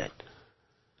around it.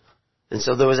 And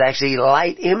so there was actually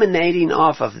light emanating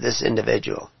off of this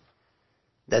individual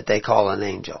that they call an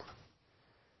angel.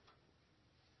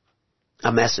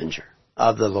 A messenger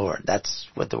of the Lord. That's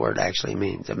what the word actually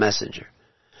means, a messenger.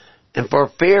 And for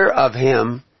fear of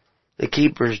him, the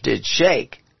keepers did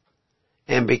shake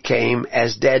and became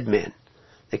as dead men.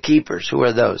 The keepers, who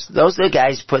are those? Those are the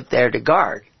guys put there to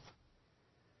guard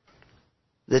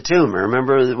the tomb.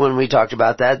 Remember when we talked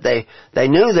about that? They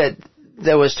knew that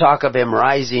there was talk of him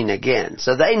rising again.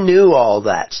 So they knew all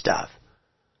that stuff.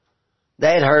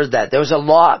 They had heard that. There was a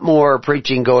lot more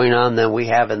preaching going on than we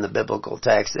have in the biblical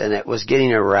text, and it was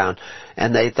getting around.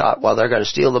 And they thought, well, they're going to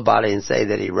steal the body and say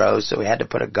that he rose, so we had to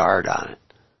put a guard on it.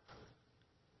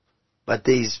 But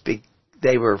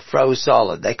they were froze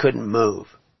solid. They couldn't move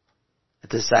at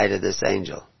the sight of this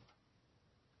angel.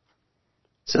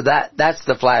 So that's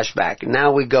the flashback.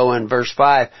 Now we go in verse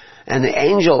 5. And the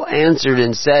angel answered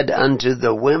and said unto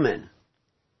the women,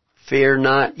 Fear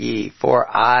not ye, for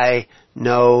I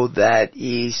know that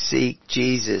ye seek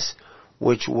Jesus,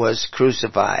 which was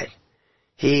crucified.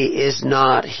 He is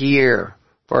not here,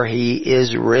 for he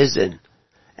is risen.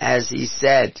 As he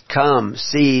said, come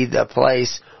see the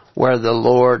place where the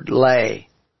Lord lay.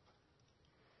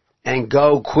 And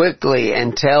go quickly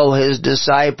and tell his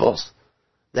disciples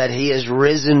that he is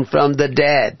risen from the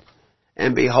dead.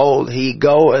 And behold, he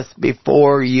goeth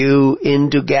before you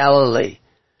into Galilee.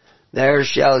 There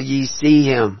shall ye see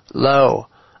him. Lo,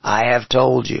 I have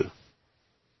told you.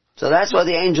 So that's what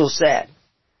the angel said.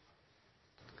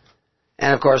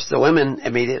 And of course the women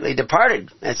immediately departed.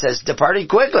 It says, departed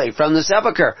quickly from the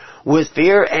sepulchre with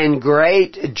fear and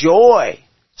great joy.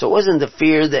 So it wasn't the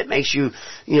fear that makes you,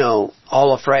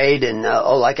 all afraid and,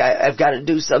 I've got to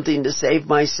do something to save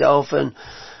myself. And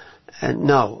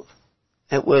no,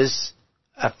 it was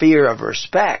a fear of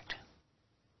respect,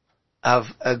 of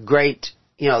a great,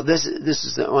 this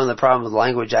is one of the problems with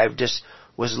language. I just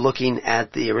was looking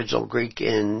at the original Greek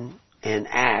in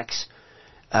Acts,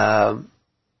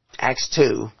 Acts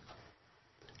 2,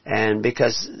 and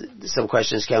because some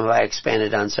questions came up, I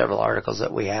expanded on several articles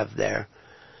that we have there.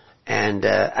 And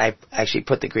I actually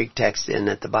put the Greek text in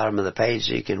at the bottom of the page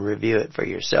so you can review it for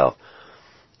yourself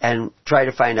and try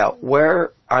to find out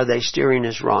where are they steering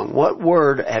us wrong. What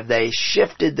word have they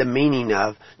shifted the meaning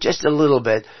of just a little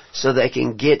bit so they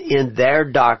can get in their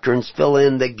doctrines, fill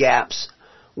in the gaps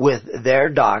with their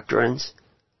doctrines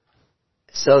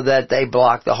so that they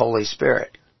block the Holy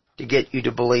Spirit to get you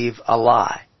to believe a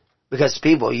lie. Because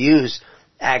people use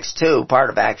Acts 2, part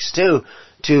of Acts 2,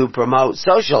 to promote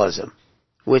socialism,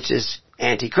 which is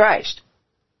Antichrist.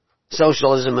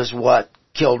 Socialism is what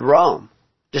killed Rome,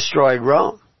 destroyed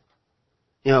Rome.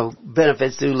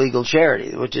 Benefits through legal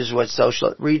charity, which is what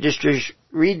social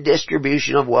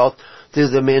redistribution of wealth through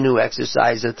the men who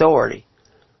exercise authority,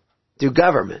 through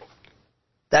government.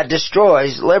 That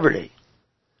destroys liberty.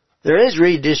 There is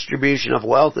redistribution of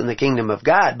wealth in the kingdom of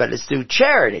God, but it's through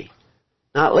charity.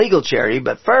 Not legal charity,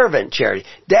 but fervent charity.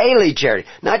 Daily charity.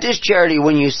 Not just charity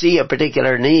when you see a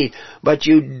particular need, but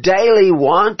you daily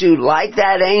want to, like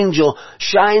that angel,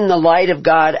 shine the light of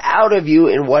God out of you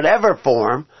in whatever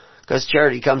form, because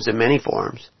charity comes in many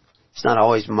forms. It's not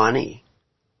always money.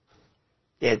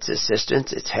 It's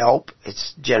assistance, it's help,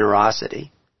 it's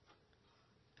generosity.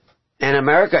 And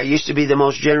America used to be the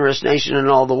most generous nation in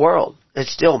all the world. It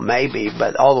still may be,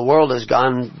 but all the world has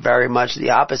gone very much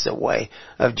the opposite way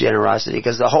of generosity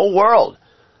because the whole world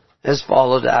has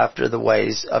followed after the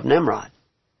ways of Nimrod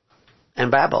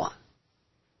and Babylon.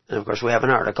 And of course we have an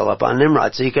article up on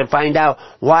Nimrod so you can find out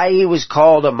why he was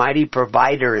called a mighty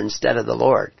provider instead of the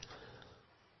Lord.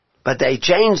 But they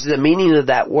changed the meaning of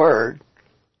that word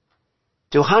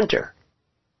to hunter.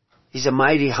 He's a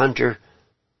mighty hunter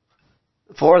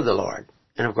for the Lord.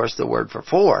 And of course the word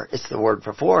for, it's the word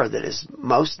for that is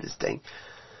most distinct.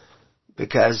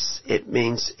 Because it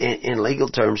means, in legal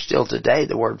terms still today,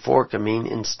 the word for can mean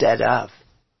instead of.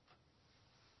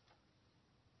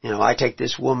 I take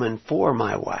this woman for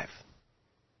my wife.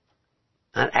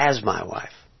 Not as my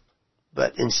wife,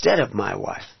 but instead of my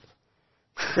wife.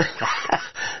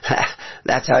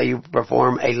 That's how you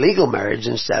perform a legal marriage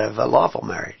instead of a lawful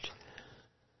marriage.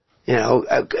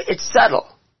 It's subtle.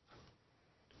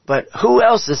 But who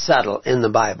else is subtle in the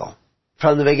Bible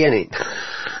from the beginning?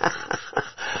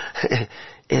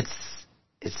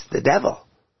 It's the devil.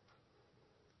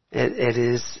 It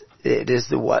is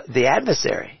the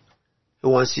adversary who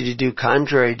wants you to do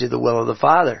contrary to the will of the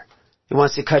Father. He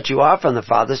wants to cut you off from the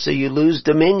Father so you lose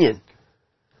dominion.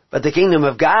 But the kingdom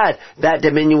of God, that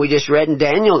dominion we just read in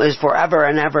Daniel, is forever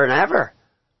and ever and ever.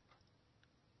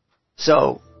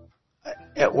 So,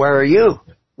 where are you?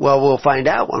 Well, we'll find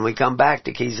out when we come back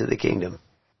to Keys of the Kingdom.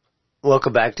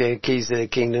 Welcome back to Keys of the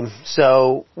Kingdom.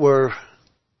 So, the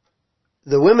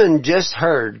women just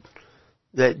heard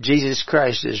that Jesus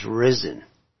Christ is risen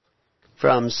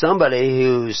from somebody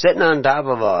who's sitting on top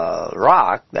of a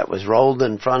rock that was rolled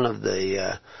in front of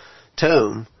the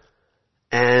tomb,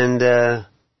 and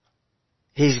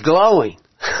he's glowing.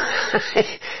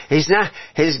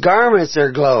 His garments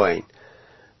are glowing.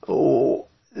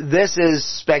 This is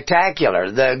spectacular.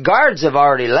 The guards have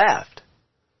already left.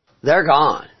 They're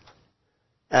gone.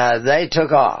 They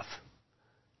took off.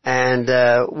 And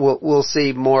we'll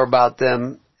see more about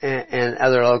them in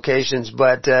other locations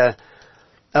but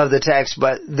of the text.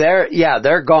 But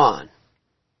they're gone.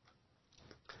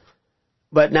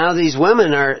 But now these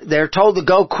women they're told to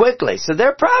go quickly. So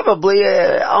they're probably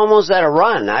almost at a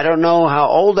run. I don't know how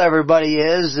old everybody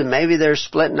is, and maybe they're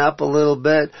splitting up a little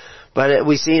bit. But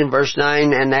we see in verse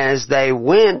 9, and as they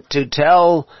went to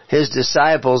tell his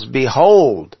disciples,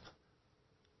 behold,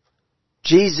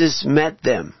 Jesus met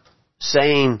them,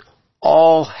 saying,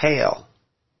 all hail.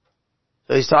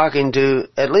 So he's talking to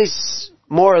at least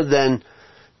more than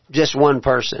just one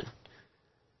person.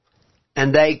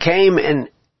 And they came and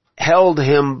held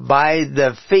him by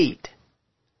the feet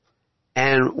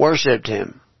and worshipped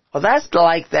him. Well, that's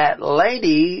like that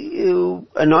lady who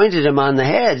anointed him on the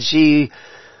head. She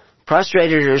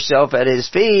prostrated herself at his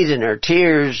feet, and her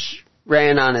tears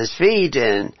ran on his feet,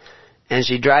 and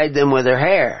she dried them with her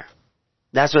hair.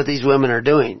 That's what these women are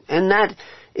doing. And that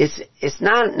it's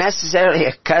not necessarily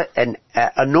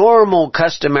a normal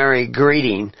customary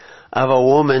greeting of a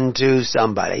woman to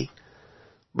somebody,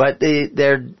 but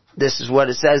this is what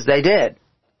it says they did.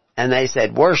 And they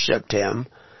said worshipped him.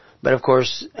 But of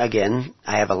course, again,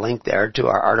 I have a link there to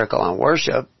our article on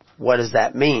worship. What does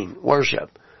that mean,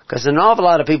 worship? Because an awful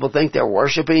lot of people think they're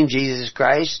worshiping Jesus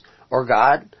Christ or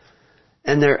God,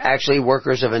 and they're actually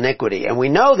workers of iniquity. And we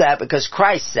know that because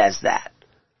Christ says that.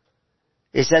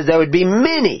 He says there would be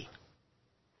many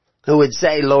who would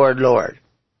say, Lord, Lord.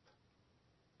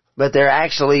 But they're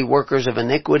actually workers of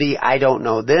iniquity. I don't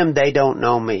know them. They don't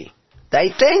know me.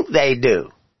 They think they do.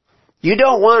 You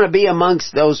don't want to be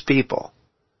amongst those people.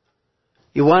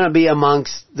 You want to be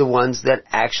amongst the ones that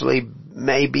actually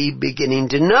may be beginning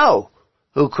to know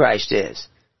who Christ is.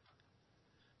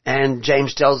 And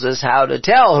James tells us how to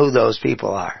tell who those people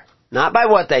are. Not by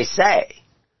what they say,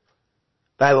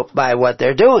 by what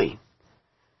they're doing.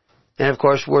 And of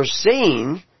course we've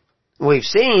seen, or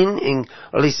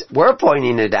at least we're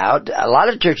pointing it out, a lot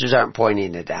of churches aren't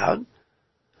pointing it out,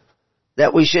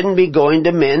 that we shouldn't be going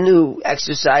to men who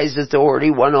exercise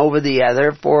authority one over the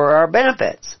other for our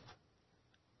benefits.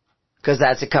 Because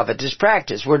that's a covetous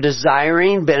practice. We're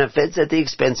desiring benefits at the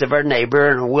expense of our neighbor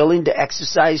and are willing to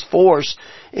exercise force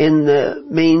in the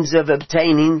means of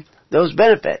obtaining those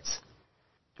benefits.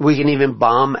 We can even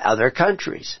bomb other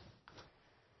countries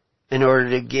in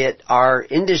order to get our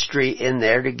industry in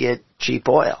there to get cheap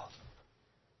oil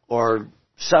or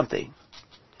something.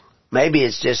 Maybe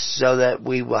it's just so that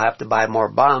we will have to buy more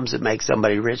bombs and make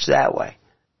somebody rich that way.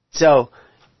 So,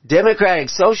 democratic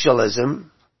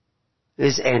socialism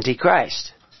is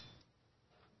Antichrist.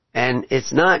 And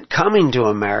it's not coming to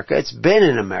America. It's been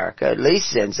in America, at least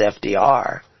since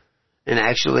FDR. And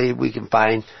actually, we can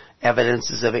find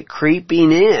evidences of it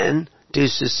creeping in to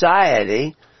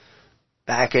society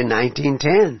back in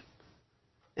 1910.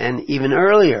 And even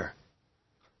earlier.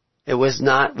 It was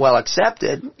not well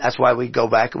accepted. That's why we go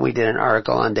back and we did an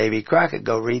article on Davy Crockett.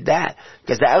 Go read that.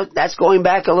 Because that's going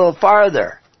back a little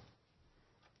farther.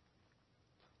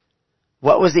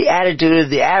 What was the attitude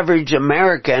of the average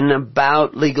American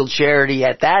about legal charity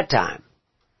at that time?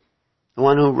 The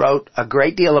one who wrote a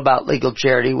great deal about legal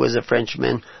charity was a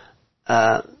Frenchman,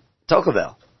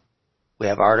 Tocqueville. We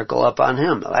have an article up on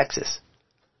him, Alexis.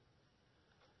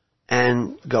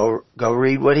 And go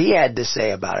read what he had to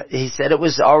say about it. He said it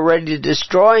was already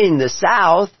destroying the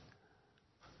South.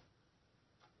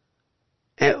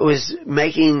 It was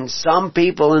making some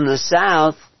people in the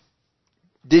South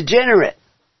degenerate.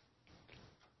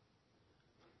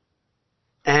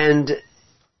 And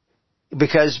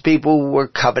because people were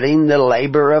coveting the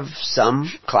labor of some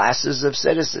classes of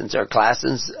citizens or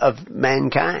classes of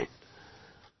mankind.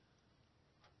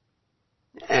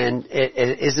 And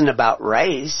it isn't about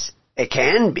race. It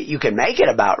can be. You can make it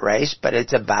about race, but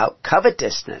it's about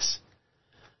covetousness.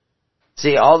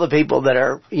 See, all the people that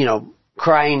are,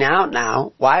 crying out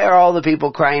now, why are all the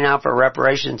people crying out for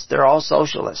reparations? They're all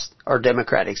socialists or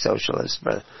democratic socialists.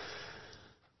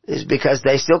 Is because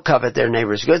they still covet their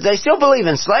neighbor's goods. They still believe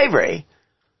in slavery.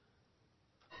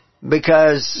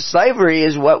 Because slavery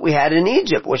is what we had in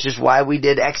Egypt, which is why we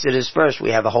did Exodus first.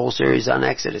 We have a whole series on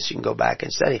Exodus. You can go back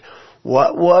and study.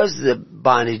 What was the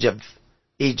bondage of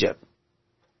Egypt?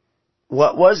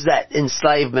 What was that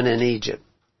enslavement in Egypt?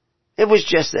 It was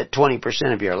just that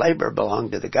 20% of your labor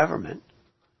belonged to the government.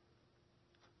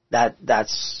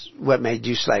 That's what made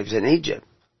you slaves in Egypt.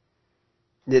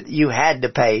 That you had to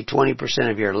pay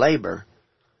 20% of your labor.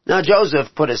 Now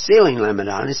Joseph put a ceiling limit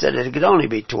on it. He said it could only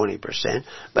be 20%,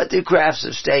 but through crafts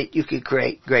of state you could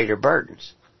create greater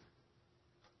burdens.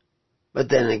 But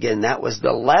then again, that was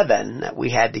the leaven that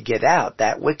we had to get out,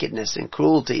 that wickedness and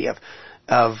cruelty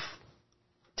of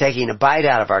taking a bite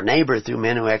out of our neighbor through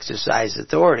men who exercise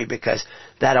authority, because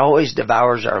that always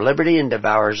devours our liberty and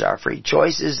devours our free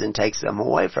choices and takes them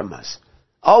away from us.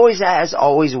 Always has,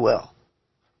 always will.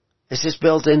 It's just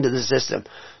built into the system.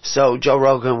 So Joe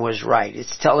Rogan was right.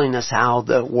 It's telling us how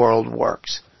the world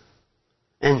works.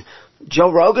 And Joe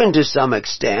Rogan, to some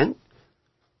extent,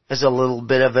 is a little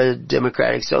bit of a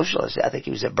democratic socialist. I think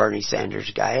he was a Bernie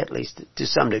Sanders guy, at least to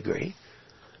some degree.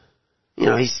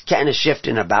 He's kind of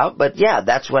shifting about, but yeah,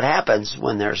 that's what happens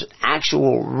when there's an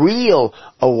actual, real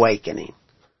awakening.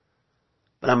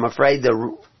 But I'm afraid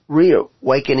the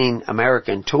Reawakening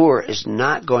American Tour is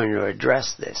not going to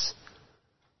address this.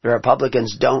 The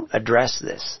Republicans don't address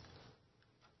this.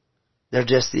 They're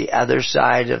just the other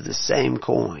side of the same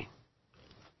coin.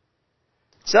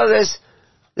 So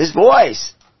this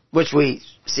voice, which we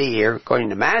see here, according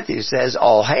to Matthew, says,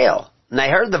 all hail. And they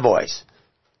heard the voice.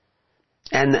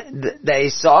 And they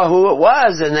saw who it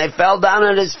was, and they fell down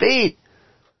at his feet.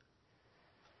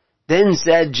 Then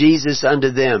said Jesus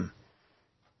unto them,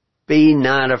 be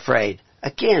not afraid.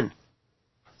 Again,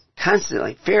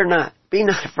 constantly, fear not, be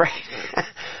not afraid.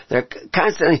 They're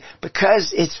constantly,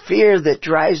 because it's fear that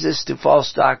drives us to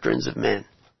false doctrines of men.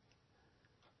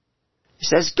 He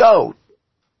says, go,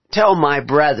 tell my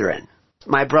brethren,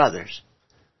 my brothers,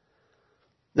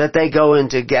 that they go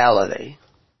into Galilee,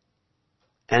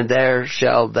 and there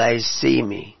shall they see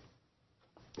me.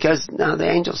 Because now the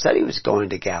angel said he was going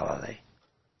to Galilee,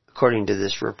 according to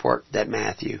this report that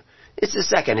Matthew, it's a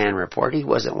second-hand report. He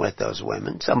wasn't with those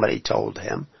women. Somebody told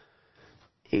him.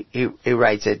 He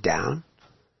writes it down.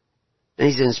 And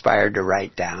he's inspired to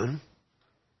write down.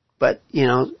 But,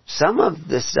 some of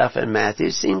the stuff in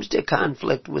Matthew seems to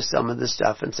conflict with some of the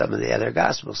stuff in some of the other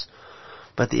Gospels.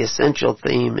 But the essential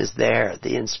theme is there.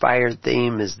 The inspired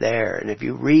theme is there. And if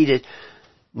you read it,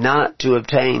 not to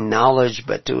obtain knowledge,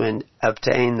 but to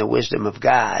obtain the wisdom of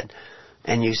God,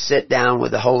 and you sit down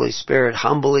with the Holy Spirit,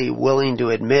 humbly willing to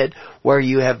admit where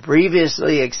you have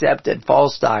previously accepted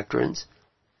false doctrines,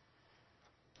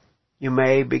 you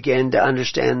may begin to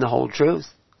understand the whole truth.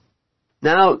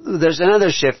 Now, there's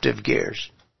another shift of gears.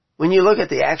 When you look at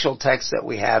the actual text that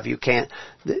we have,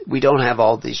 we don't have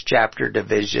all these chapter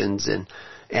divisions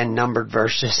and numbered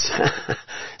verses.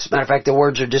 As a matter of fact, the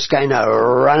words are just kind of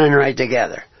running right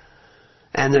together.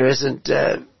 And there isn't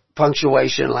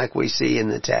punctuation like we see in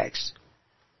the text.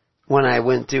 When I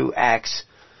went through Acts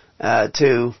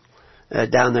 2,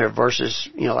 down there verses,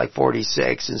 like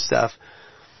 46 and stuff,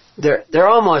 they're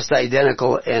almost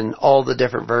identical in all the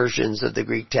different versions of the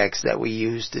Greek text that we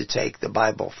use to take the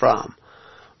Bible from.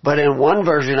 But in one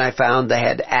version I found they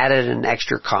had added an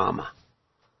extra comma.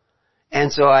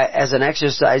 And so as an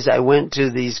exercise, I went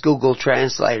to these Google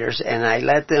translators and I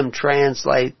let them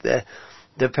translate the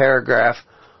paragraph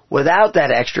without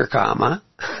that extra comma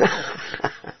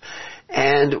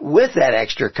and with that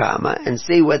extra comma and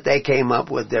see what they came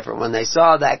up with different. When they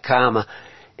saw that comma,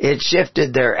 it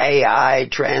shifted their AI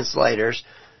translators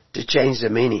to change the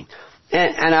meaning.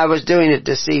 And I was doing it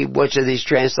to see which of these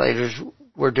translators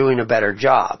were doing a better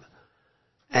job.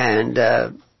 And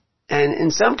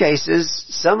in some cases,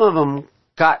 some of them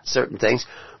got certain things.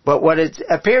 But what it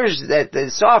appears that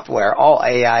the software, all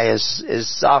AI is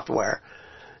software,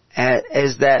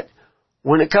 is that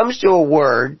when it comes to a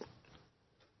word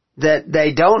that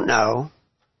they don't know,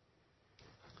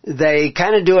 they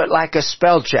kind of do it like a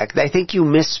spell check. They think you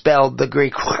misspelled the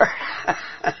Greek word.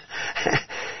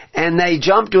 And they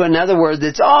jump to another word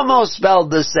that's almost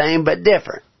spelled the same but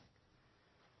different.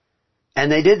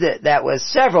 And they did that with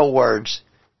several words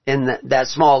in that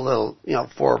small little,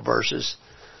 4 verses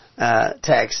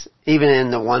text. Even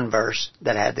in the one verse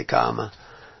that had the comma,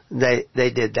 they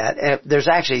did that. There's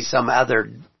actually some other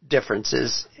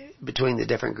differences between the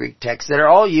different Greek texts that are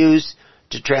all used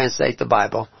to translate the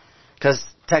Bible, because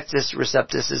Textus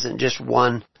Receptus isn't just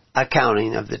one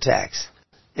accounting of the text.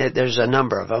 There's a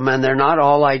number of them, and they're not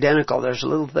all identical. There's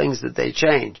little things that they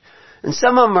change. And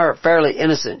some of them are fairly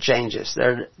innocent changes.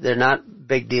 They're not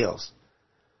big deals.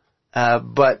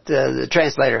 But the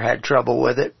translator had trouble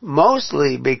with it,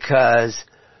 mostly because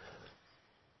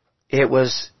it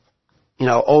was,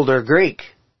 older Greek.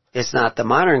 It's not the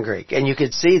modern Greek. And you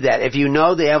could see that if you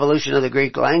know the evolution of the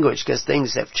Greek language, because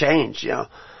things have changed,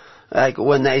 Like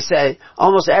when they say,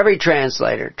 almost every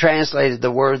translator translated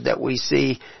the word that we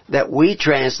see, that we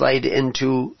translate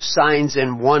into signs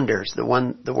and wonders, the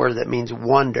word that means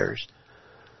wonders.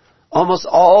 Almost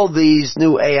all these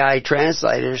new AI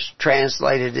translators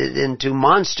translated it into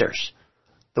monsters.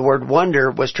 The word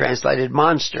wonder was translated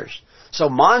monsters. So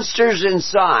monsters and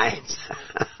signs.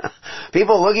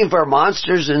 People looking for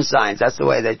monsters and signs. That's the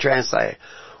way they translate it.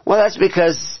 Well, that's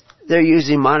because they're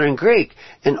using modern Greek.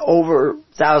 And over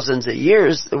thousands of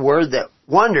years, the word that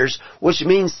wonders, which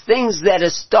means things that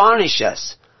astonish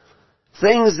us,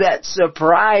 things that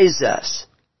surprise us,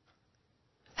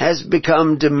 has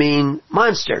become to mean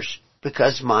monsters,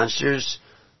 because monsters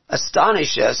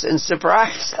astonish us and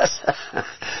surprise us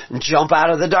and jump out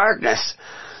of the darkness.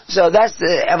 So that's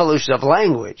the evolution of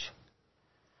language.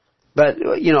 But,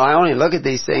 I only look at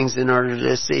these things in order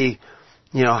to see,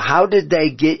 how did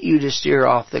they get you to steer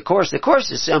off the course? The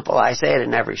course is simple. I say it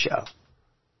in every show.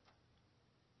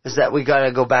 Is that we got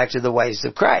to go back to the ways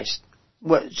of Christ.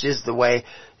 which is the way.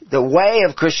 The way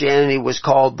of Christianity was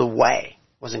called the way.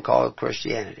 It wasn't called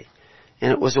Christianity.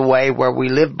 And it was a way where we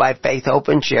lived by faith, hope,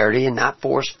 and charity, and not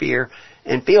force, fear,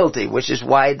 and fealty, which is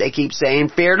why they keep saying,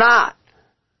 fear not.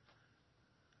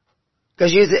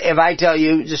 Because if I tell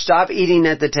you to stop eating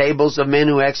at the tables of men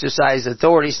who exercise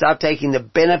authority, stop taking the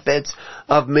benefits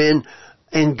of men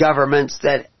in governments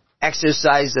that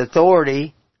exercise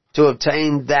authority to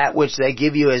obtain that which they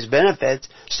give you as benefits,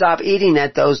 stop eating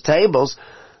at those tables,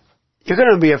 you're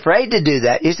going to be afraid to do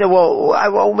that. You say, well, I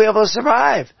won't be able to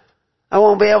survive. I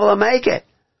won't be able to make it.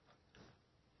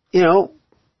 Well,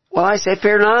 I say,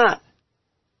 fear not.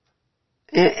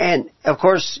 And of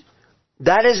course,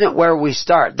 that isn't where we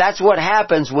start. That's what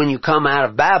happens when you come out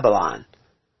of Babylon.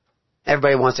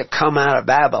 Everybody wants to come out of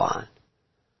Babylon.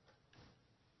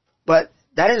 But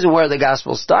that isn't where the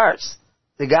gospel starts.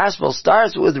 The gospel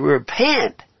starts with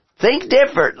repent. Think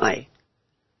differently.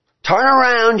 Turn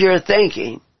around your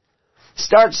thinking.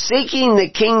 Start seeking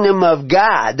the kingdom of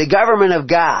God, the government of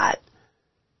God,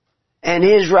 and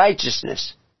His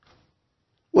righteousness,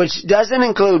 which doesn't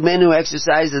include men who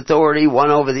exercise authority one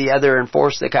over the other and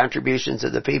force the contributions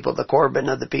of the people, the Corban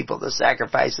of the people, the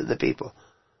sacrifice of the people.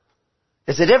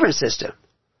 It's a different system.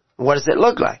 What does it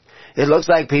look like? It looks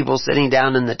like people sitting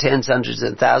down in the tens, hundreds,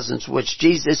 and thousands, which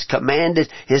Jesus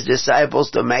commanded His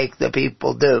disciples to make the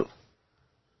people do,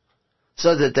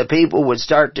 so that the people would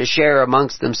start to share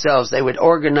amongst themselves. They would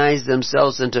organize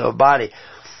themselves into a body.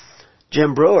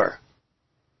 Jim Brewer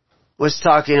was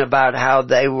talking about how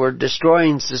they were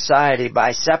destroying society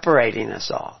by separating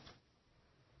us all,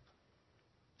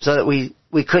 so that we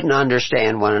couldn't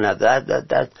understand one another.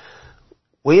 That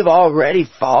we've already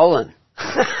fallen.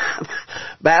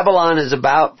 Babylon is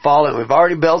about falling. We've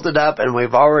already built it up and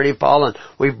we've already fallen.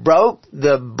 We've broke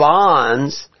the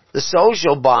bonds, the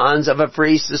social bonds of a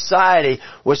free society,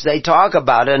 which they talk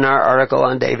about in our article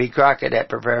on Davy Crockett at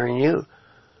Preparing You.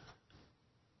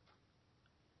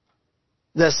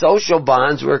 The social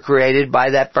bonds were created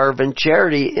by that fervent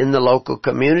charity in the local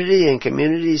community, and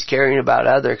communities caring about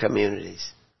other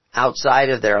communities outside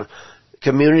of their own.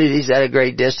 Communities at a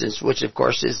great distance, which of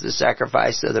course is the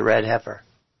sacrifice of the red heifer.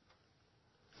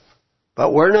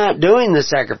 But we're not doing the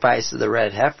sacrifice of the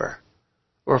red heifer.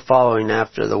 We're following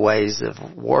after the ways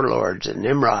of warlords and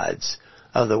Nimrods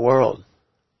of the world.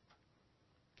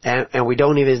 And we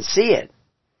don't even see it,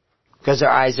 because our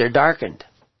eyes are darkened.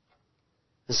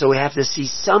 And so we have to see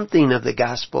something of the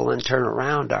gospel and turn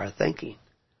around our thinking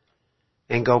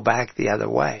and go back the other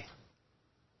way.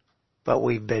 But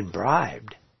we've been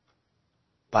bribed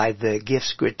by the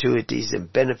gifts, gratuities,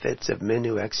 and benefits of men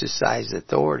who exercise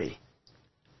authority.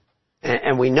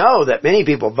 And we know that many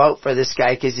people vote for this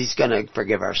guy because he's going to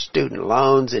forgive our student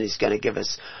loans, and he's going to give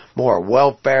us more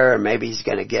welfare, and maybe he's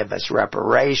going to give us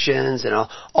reparations, and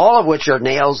all of which are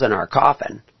nails in our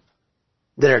coffin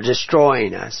that are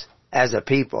destroying us as a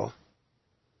people,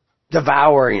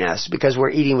 devouring us because we're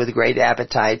eating with great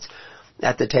appetites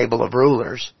at the table of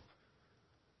rulers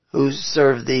who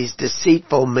serve these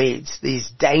deceitful meats,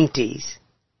 these dainties,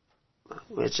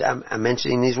 which I'm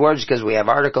mentioning these words because we have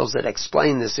articles that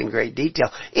explain this in great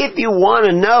detail, if you want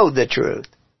to know the truth.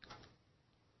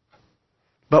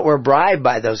 But we're bribed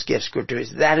by those gifts,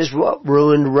 gratuities. That is what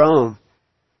ruined Rome.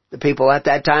 The people at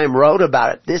that time wrote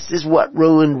about it. This is what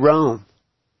ruined Rome.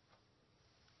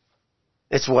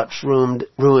 It's what's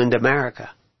ruined America.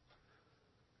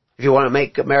 If you want to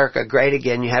make America great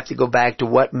again, you have to go back to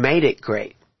what made it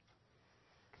great,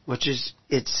 which is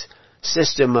its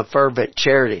system of fervent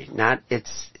charity, not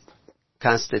its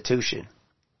constitution.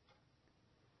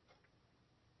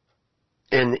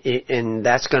 And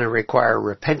that's going to require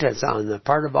repentance on the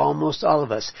part of almost all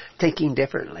of us, thinking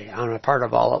differently on the part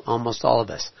of almost all of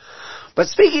us. But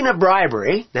speaking of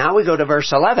bribery, now we go to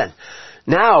verse 11.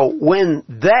 Now when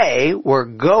they were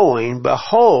going,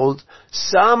 behold,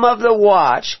 some of the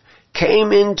watch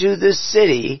came into the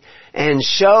city and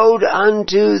showed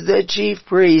unto the chief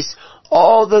priests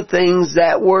all the things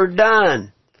that were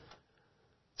done.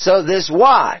 So this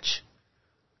watch,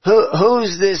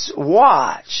 who's this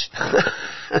watch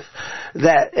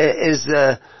that is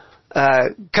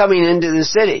coming into the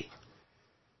city?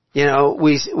 You know,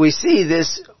 we see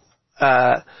this.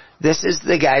 This is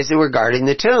the guys that were guarding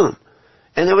the tomb.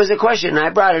 And there was a question. I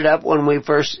brought it up when we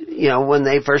first, when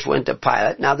they first went to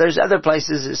Pilate. Now there's other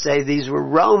places that say these were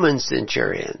Roman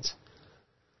centurions.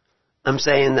 I'm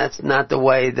saying that's not the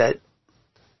way that,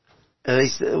 at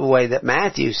least the way that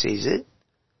Matthew sees it.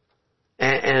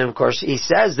 And of course he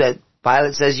says that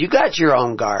Pilate says, you got your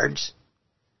own guards,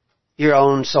 your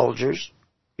own soldiers,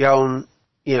 your own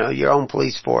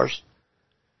police force,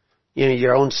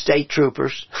 your own state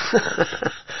troopers.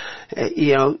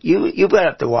 you put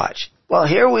up the watch. Well,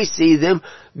 here we see them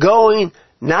going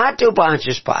not to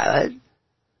Pontius Pilate.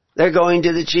 They're going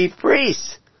to the chief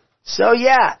priests. So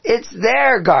yeah, it's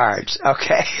their guards,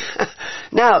 okay?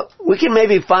 Now, we can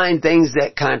maybe find things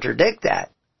that contradict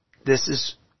that. This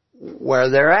is where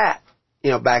they're at.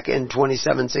 Back in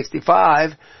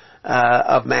 27:65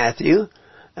 of Matthew,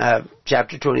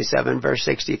 chapter 27, verse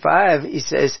 65, he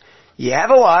says, you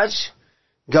have a watch,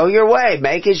 go your way,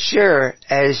 make it sure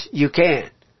as you can.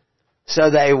 So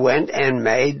they went and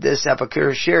made the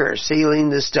sepulchre sure, sealing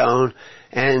the stone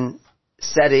and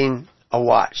setting a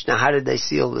watch. Now, how did they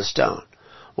seal the stone?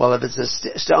 Well, if it's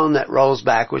a stone that rolls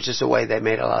back, which is the way they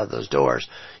made a lot of those doors,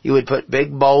 you would put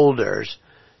big boulders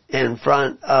in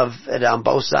front of it on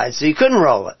both sides, so you couldn't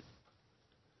roll it.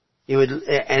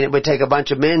 And it would take a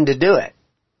bunch of men to do it.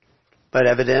 But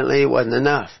evidently it wasn't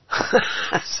enough.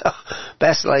 So,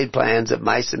 best laid plans of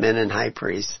mice and men and high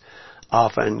priests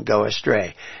often go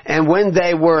astray. And when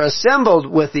they were assembled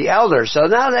with the elders, so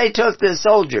now they took the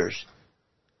soldiers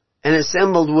and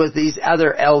assembled with these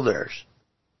other elders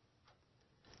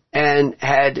and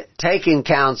had taken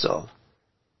counsel,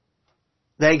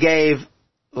 they gave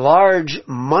large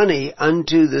money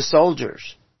unto the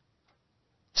soldiers,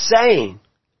 saying,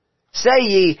 say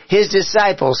ye, his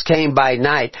disciples came by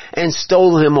night and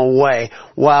stole him away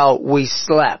while we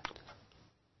slept.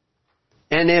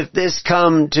 And if this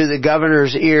come to the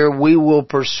governor's ear, we will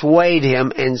persuade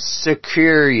him and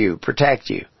secure you, protect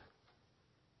you.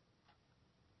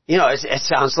 It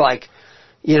sounds like,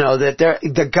 that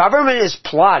the government is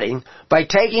plotting by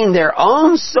taking their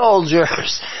own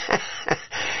soldiers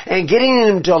and getting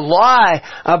them to lie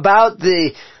about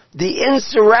the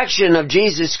insurrection of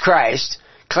Jesus Christ,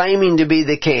 claiming to be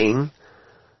the king,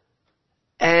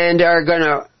 and are going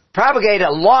to propagate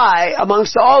a lie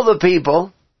amongst all the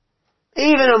people,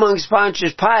 even amongst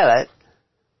Pontius Pilate,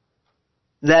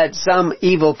 that some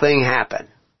evil thing happened.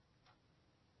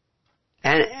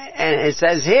 And it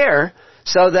says here,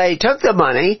 so they took the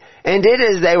money and did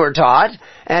as they were taught,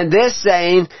 and this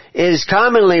saying is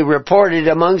commonly reported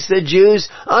amongst the Jews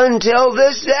until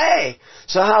this day.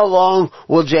 So how long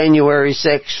will January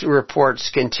 6 reports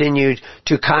continue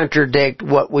to contradict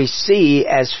what we see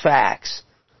as facts?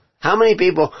 How many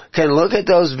people can look at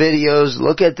those videos,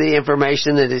 look at the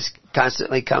information that is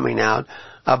constantly coming out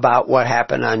about what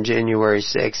happened on January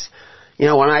 6th?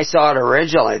 When I saw it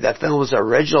originally, the film was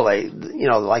originally,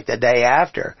 like the day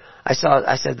after, I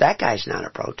said, that guy's not a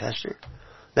protester.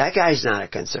 That guy's not a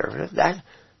conservative.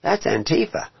 That's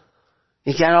Antifa.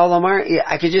 You got all the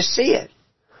I could just see it.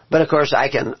 But of course I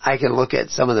can look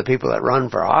at some of the people that run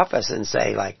for office and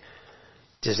say, like,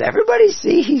 does everybody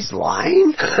see he's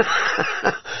lying?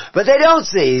 But they don't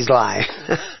see he's lying.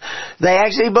 They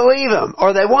actually believe him,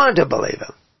 or they want to believe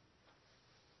him.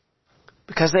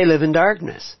 Because they live in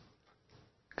darkness.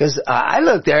 Because I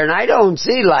look there and I don't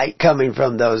see light coming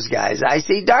from those guys. I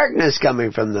see darkness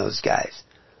coming from those guys.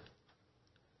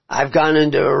 I've gone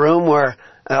into a room where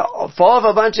full of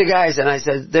a bunch of guys, and I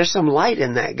said, there's some light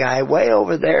in that guy way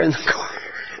over there in the corner.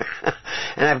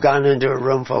 And I've gone into a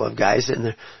room full of guys,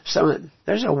 and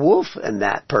there's a wolf in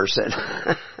that person.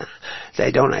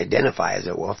 They don't identify as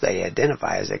a wolf. They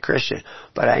identify as a Christian.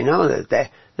 But I know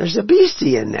that there's a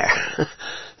beastie in there.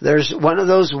 There's one of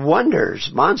those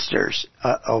monsters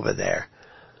over there.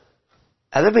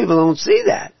 Other people don't see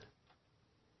that.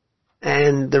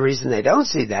 And the reason they don't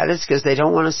see that is because they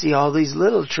don't want to see all these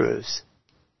little truths.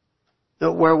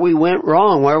 Where we went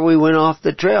wrong, where we went off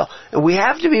the trail. And we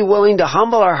have to be willing to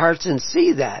humble our hearts and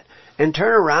see that, and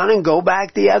turn around and go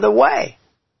back the other way.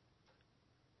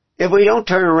 If we don't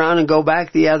turn around and go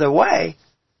back the other way,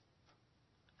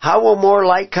 how will more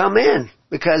light come in?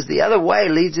 Because the other way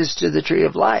leads us to the tree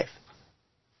of life.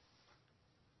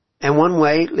 And one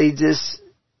way leads us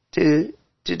to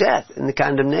death and the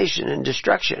condemnation and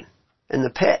destruction and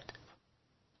the pit.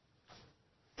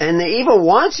 And the evil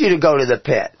wants you to go to the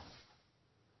pit.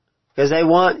 Because they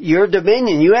want your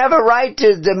dominion. You have a right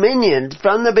to dominion.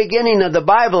 From the beginning of the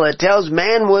Bible, it tells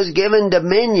man was given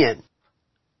dominion.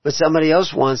 But somebody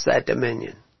else wants that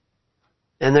dominion.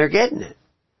 And they're getting it.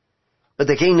 But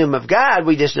the kingdom of God,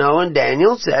 we just know, and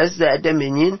Daniel says that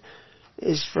dominion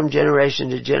is from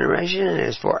generation to generation and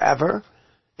is forever.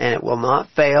 And it will not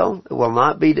fail. It will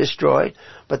not be destroyed.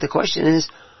 But the question is,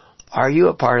 are you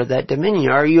a part of that dominion?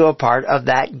 Are you a part of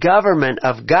that government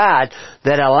of God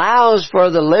that allows for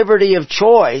the liberty of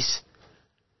choice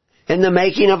in the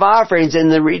making of offerings and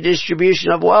the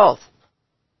redistribution of wealth?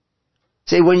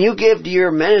 See, when you give to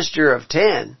your minister of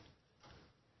 10,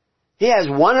 he has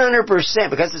 100%,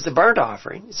 because it's a burnt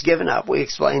offering. It's given up. We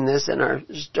explain this in our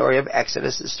story of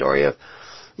Exodus, the story of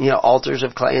altars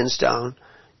of clay and stone.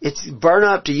 It's burnt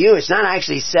up to you. It's not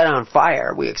actually set on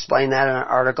fire. We explained that in an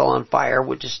article on fire,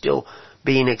 which is still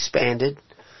being expanded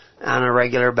on a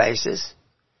regular basis.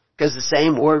 Because the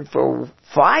same word for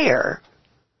fire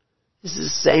is the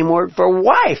same word for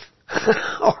wife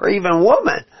or even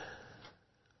woman.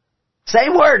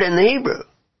 Same word in the Hebrew.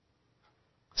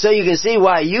 So you can see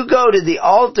why you go to the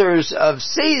altars of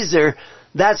Caesar,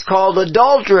 that's called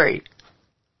adultery.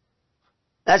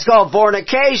 That's called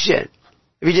fornication.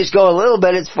 If you just go a little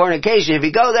bit, it's fornication. If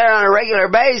you go there on a regular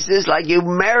basis, like you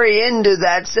marry into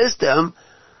that system,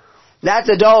 that's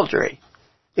adultery.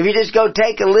 If you just go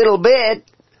take a little bit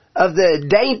of the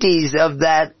dainties of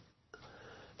that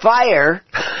fire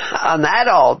on that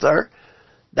altar,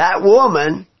 that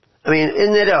woman,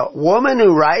 isn't it a woman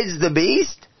who rides the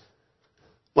beast?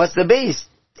 What's the beast?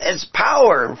 It's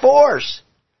power and force.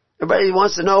 Everybody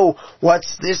wants to know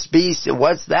what's this beast and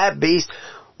what's that beast.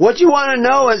 What you want to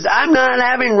know is I'm not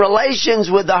having relations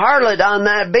with the harlot on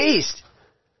that beast.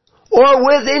 Or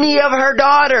with any of her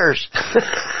daughters.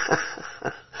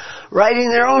 Riding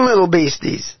their own little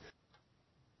beasties.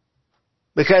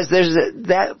 Because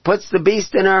that puts the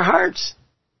beast in our hearts.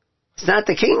 It's not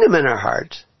the kingdom in our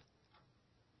hearts.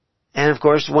 And of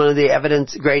course, one of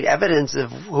the great evidence of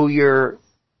who you're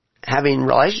having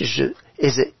relationship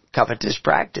is it covetous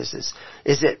practices.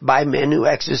 Is it by men who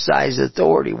exercise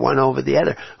authority one over the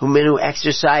other? Men who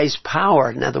exercise power,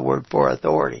 another word for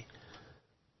authority.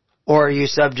 Or are you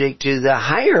subject to the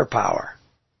higher power?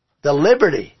 The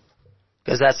liberty.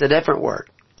 Because that's a different word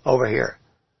over here.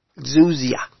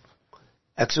 Exousia.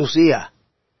 Exousia.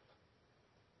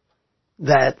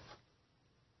 That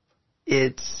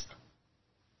it's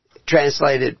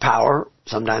translated power,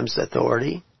 sometimes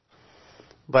authority,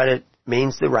 but it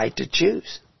means the right to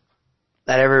choose.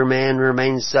 That every man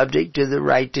remains subject to the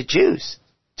right to choose,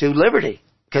 to liberty,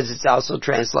 because it's also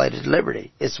translated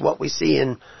liberty. It's what we see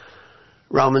in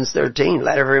Romans 13.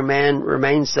 Let every man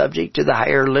remain subject to the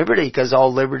higher liberty, because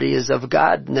all liberty is of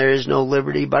God, and there is no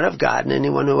liberty but of God, and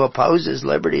anyone who opposes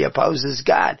liberty opposes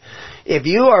God. If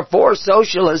you are for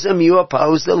socialism, you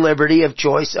oppose the liberty of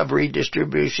choice of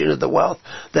redistribution of the wealth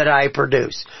that I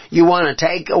produce. You want to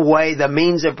take away the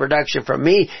means of production from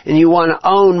me, and you want to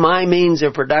own my means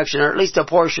of production, or at least a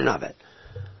portion of it.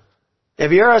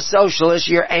 If you're a socialist,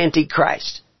 you're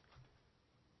anti-Christ.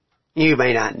 You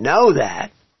may not know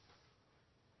that,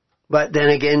 but then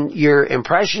again, your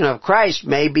impression of Christ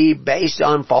may be based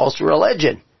on false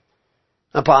religion,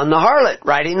 upon the harlot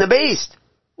riding the beast.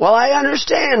 Well, I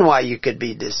understand why you could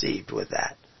be deceived with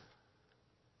that.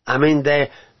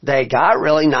 They got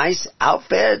really nice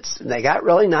outfits, and they got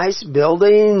really nice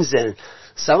buildings, and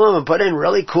some of them put in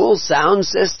really cool sound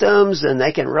systems, and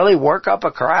they can really work up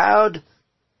a crowd.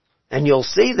 And you'll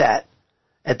see that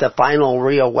at the final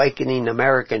Reawakening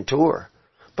American tour.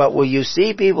 But will you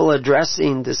see people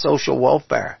addressing the social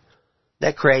welfare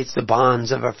that creates the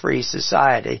bonds of a free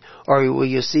society? Or will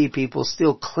you see people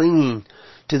still clinging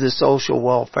to the social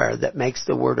welfare that makes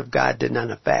the Word of God to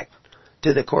none effect,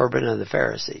 to the Corban of the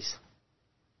Pharisees?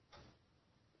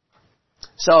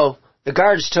 So, the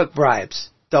guards took bribes.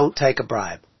 Don't take a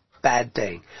bribe. Bad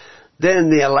thing. Then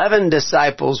the 11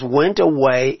 disciples went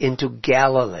away into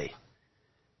Galilee,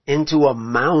 into a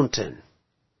mountain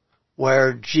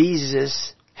where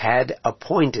Jesus had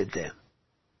appointed them.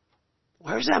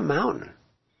 Where's that mountain?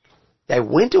 They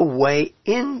went away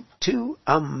into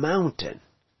a mountain.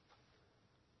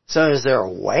 So is there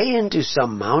a way into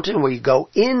some mountain where you go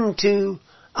into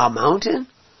a mountain?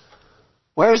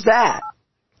 Where's that?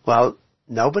 Well,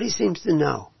 nobody seems to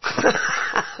know.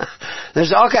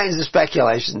 There's all kinds of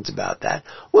speculations about that.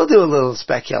 We'll do a little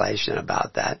speculation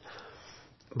about that.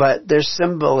 But there's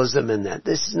symbolism in that.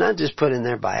 This is not just put in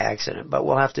there by accident, but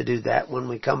we'll have to do that when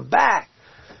we come back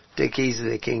to Keys of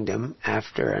the Kingdom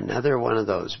after another one of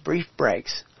those brief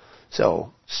breaks.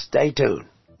 So stay tuned.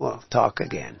 We'll talk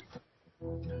again.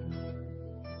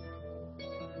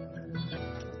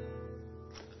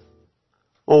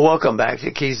 Well, welcome back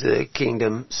to Keys of the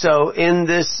Kingdom. So in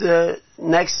this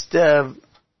next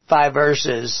 5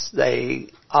 verses, they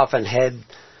often head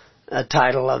a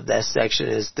title of this section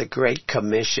is The Great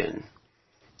Commission.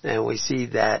 And we see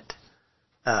that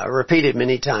repeated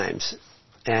many times.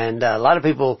 And a lot of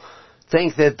people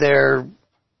think that they're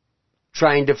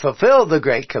trying to fulfill the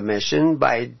Great Commission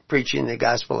by preaching the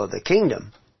gospel of the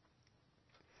kingdom.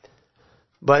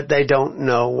 But they don't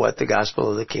know what the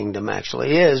gospel of the kingdom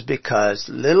actually is, because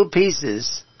little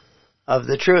pieces of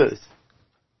the truth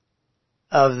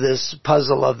of this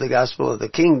puzzle of the gospel of the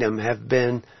kingdom have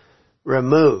been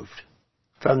removed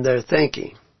from their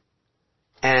thinking.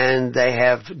 and they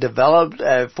have developed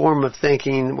a form of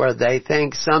thinking where they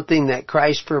think something that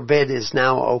Christ forbid is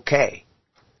now okay.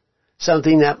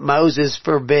 Something that Moses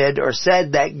forbid or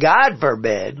said that God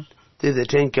forbid through the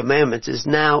Ten Commandments is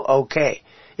now okay.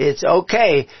 It's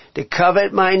okay to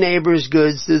covet my neighbor's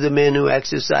goods through the men who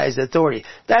exercise authority.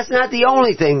 That's not the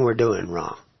only thing we're doing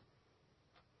wrong.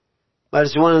 But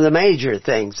it's one of the major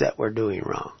things that we're doing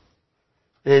wrong.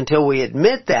 And until we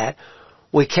admit that,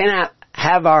 we cannot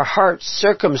have our hearts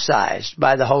circumcised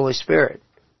by the Holy Spirit.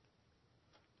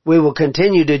 We will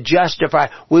continue to justify,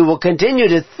 we will continue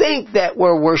to think that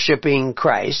we're worshiping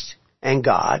Christ and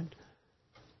God,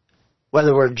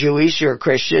 whether we're Jewish or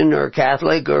Christian or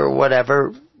Catholic or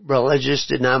whatever religious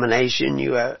denomination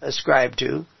you ascribe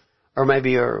to, or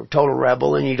maybe you're a total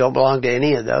rebel and you don't belong to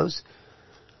any of those.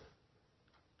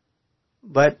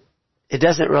 But it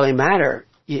doesn't really matter.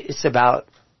 It's about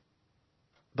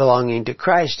belonging to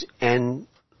Christ and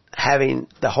having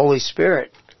the Holy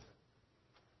Spirit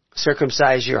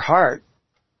circumcise your heart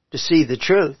to see the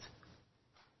truth.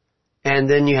 And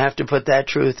then you have to put that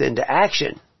truth into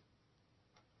action.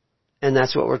 And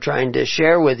that's what we're trying to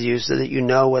share with you so that you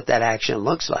know what that action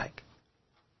looks like.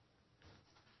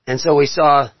 And so we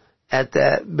saw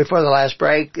before the last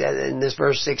break in this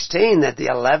verse 16 that the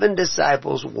 11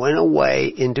 disciples went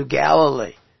away into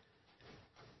Galilee,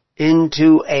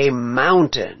 into a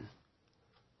mountain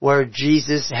where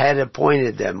Jesus had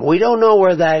appointed them. We don't know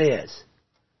where that is.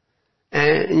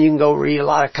 And you can go read a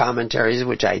lot of commentaries,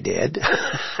 which I did.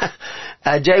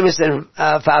 Jameson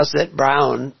Fawcett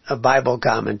Brown, a Bible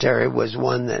commentary, was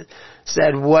one that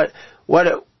said what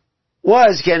it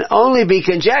was can only be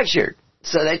conjectured.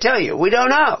 So they tell you, we don't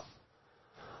know.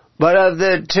 But of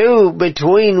the two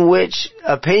between which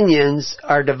opinions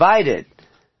are divided,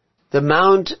 the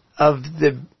Mount of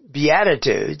the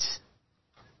Beatitudes,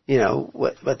 you know,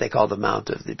 what they call the Mount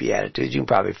of the Beatitudes, you can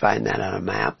probably find that on a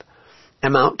map,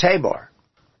 and Mount Tabor.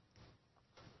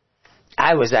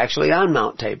 I was actually on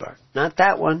Mount Tabor. Not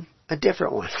that one, a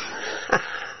different one.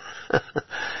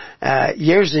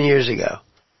 Years and years ago,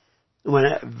 when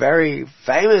a very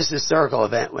famous historical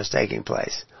event was taking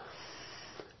place.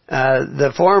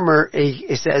 The former,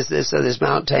 he says this, so this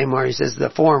Mount Tabor, he says the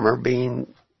former, being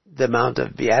the Mount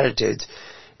of Beatitudes,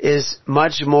 is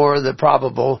much more the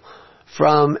probable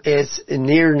from its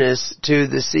nearness to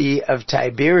the Sea of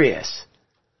Tiberias,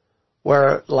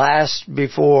 where last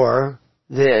before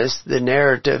this, the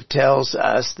narrative tells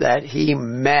us that he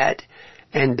met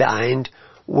and dined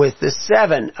with the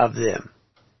 7 of them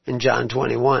in John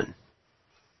 21.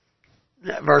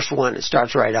 Verse 1, it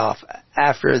starts right off.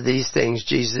 After these things,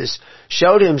 Jesus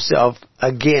showed himself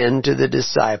again to the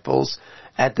disciples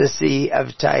at the Sea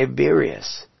of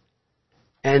Tiberias.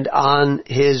 And on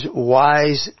his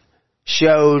wise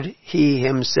showed he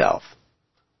himself.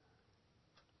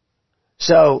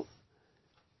 So,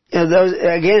 you know,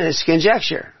 again, it's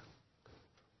conjecture.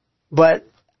 But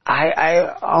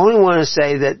I only want to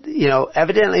say that, you know,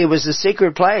 evidently it was a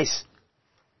secret place.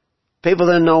 People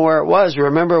didn't know where it was.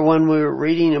 Remember when we were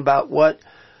reading about what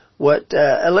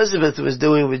Elizabeth was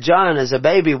doing with John as a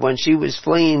baby when she was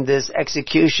fleeing this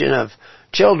execution of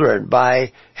children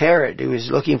by Herod, who was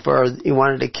he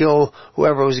wanted to kill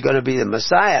whoever was going to be the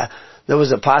Messiah. There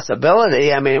was a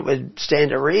possibility, I mean, it would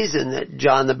stand to reason that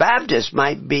John the Baptist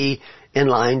might be in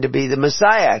line to be the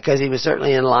Messiah, because he was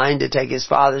certainly in line to take his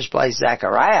father's place,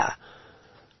 Zechariah.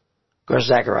 Of course,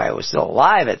 Zechariah was still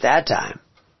alive at that time.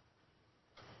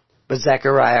 But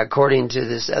Zechariah, according to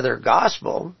this other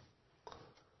gospel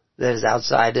that is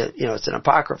outside, it's an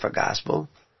apocrypha gospel,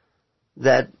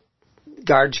 that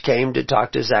guards came to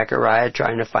talk to Zechariah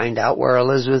trying to find out where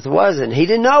Elizabeth was, and he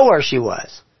didn't know where she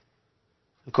was.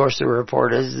 Of course, the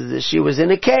report is that she was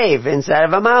in a cave inside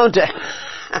of a mountain,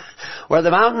 where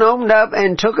the mountain opened up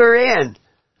and took her in.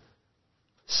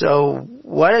 So,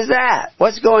 what is that?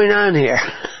 What's going on here?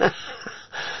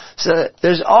 So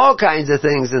there's all kinds of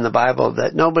things in the Bible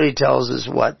that nobody tells us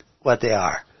what they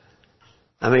are.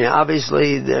 I mean,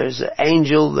 obviously there's an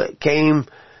angel that came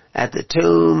at the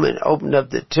tomb and opened up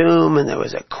the tomb, and there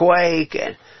was a quake,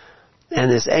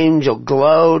 and this angel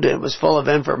glowed and was full of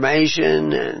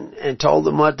information and told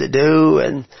them what to do,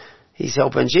 and he's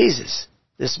helping Jesus,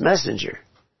 this messenger.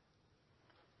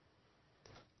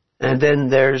 And then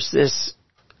there's this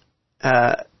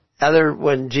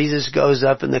when Jesus goes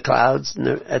up in the clouds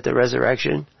at the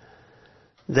resurrection,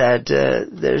 that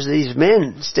there's these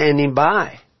men standing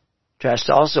by, dressed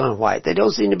also in white. They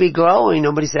don't seem to be glowing.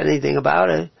 Nobody said anything about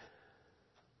it.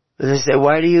 And they say,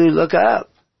 why do you look up?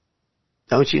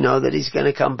 Don't you know that he's going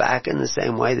to come back in the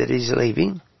same way that he's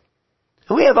leaving?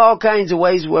 And we have all kinds of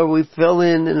ways where we fill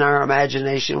in our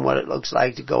imagination what it looks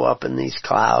like to go up in these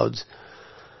clouds.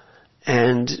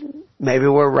 And maybe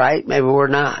we're right, maybe we're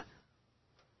not.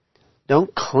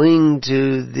 Don't cling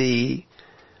to the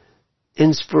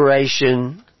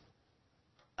inspiration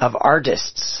of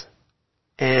artists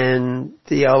and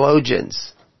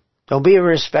theologians. Don't be a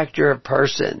respecter of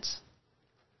persons.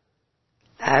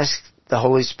 Ask the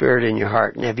Holy Spirit in your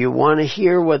heart. And if you want to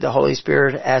hear what the Holy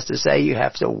Spirit has to say, you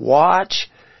have to watch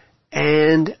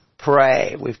and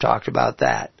pray. We've talked about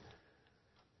that.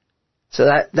 So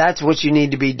that's what you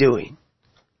need to be doing.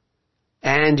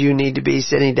 And you need to be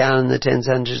sitting down in the tens,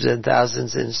 hundreds, and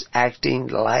thousands and acting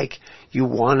like you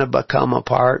want to become a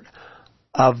part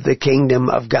of the kingdom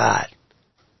of God.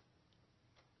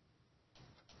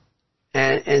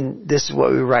 And this is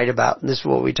what we write about, and this is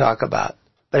what we talk about.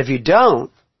 But if you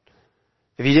don't,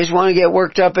 if you just want to get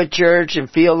worked up at church and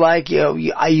feel like,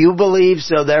 you believe,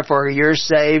 so therefore you're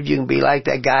saved, you can be like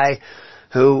that guy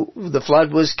who the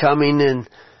flood was coming and,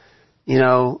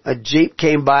 a Jeep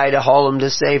came by to haul him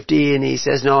to safety and he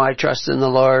says, no, I trust in the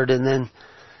Lord. And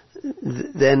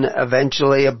then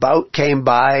eventually a boat came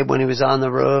by when he was on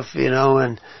the roof,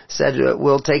 and said,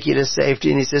 we'll take you to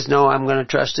safety. And he says, no, I'm going to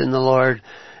trust in the Lord.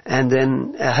 And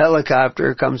then a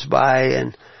helicopter comes by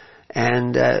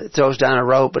and throws down a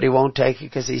rope, but he won't take it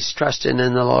because he's trusting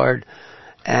in the Lord.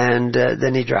 And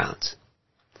then he drowns.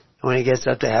 When he gets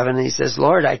up to heaven, he says,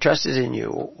 Lord, I trusted in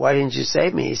you. Why didn't you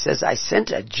save me? He says, I sent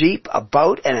a Jeep, a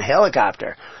boat, and a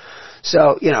helicopter.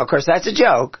 So, of course, that's a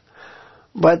joke.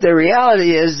 But the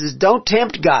reality is don't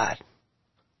tempt God.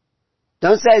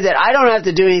 Don't say that I don't have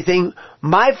to do anything.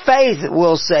 My faith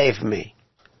will save me.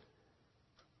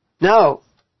 No.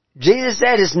 Jesus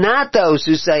said it's not those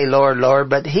who say, Lord, Lord,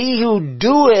 but he who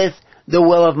doeth the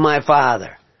will of my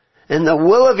Father. And the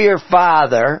will of your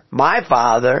Father, my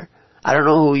Father, I don't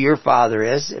know who your father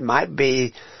is. It might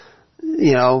be,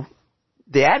 the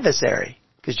adversary,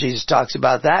 because Jesus talks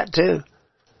about that too.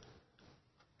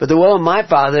 But the will of my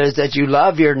Father is that you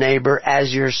love your neighbor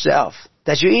as yourself.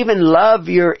 That you even love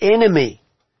your enemy.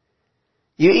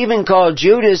 You even call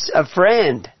Judas a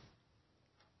friend.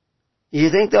 You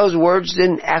think those words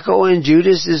didn't echo in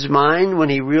Judas's mind when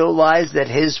he realized that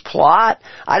his plot,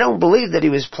 I don't believe that he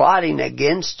was plotting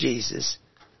against Jesus.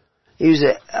 He was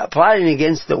plotting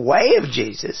against the way of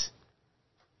Jesus.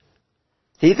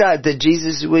 He thought that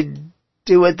Jesus would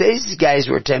do what these guys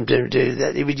were tempted to do,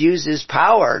 that he would use his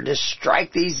power to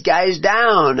strike these guys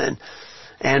down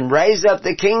and raise up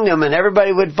the kingdom and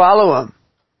everybody would follow him.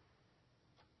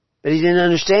 But he didn't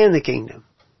understand the kingdom.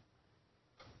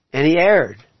 And he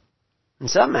erred. And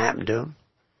something happened to him.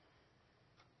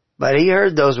 But he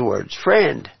heard those words,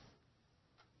 friend.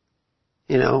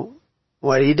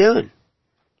 What are you doing?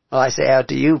 Well, I say out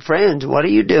to you, friends, what are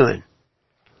you doing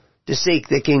to seek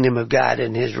the kingdom of God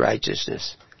and his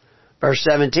righteousness? Verse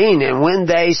 17, and when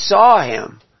they saw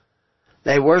him,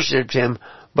 they worshipped him,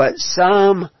 but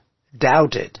some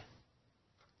doubted.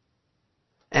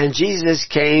 And Jesus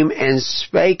came and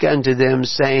spake unto them,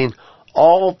 saying,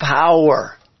 all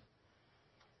power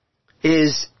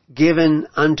is given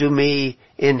unto me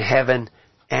in heaven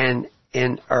and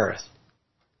in earth.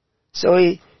 So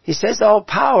he says all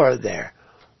power there.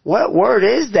 What word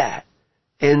is that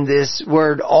in this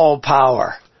word all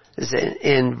power? It's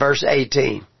in verse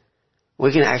 18.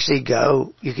 We can actually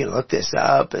go, you can look this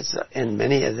up, it's in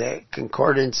many of the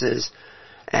concordances,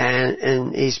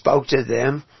 and he spoke to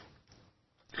them,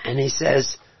 and he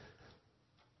says,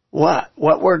 what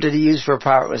word did he use for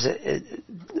power? Was it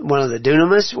one of the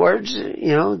dunamis words,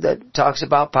 that talks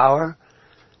about power?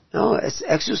 No, it's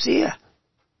Exousia.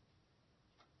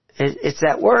 It's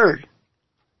that word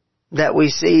that we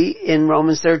see in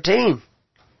Romans 13.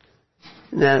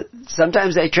 Now,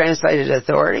 sometimes they translated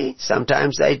authority,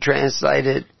 sometimes they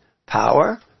translated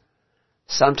power,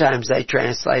 sometimes they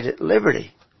translated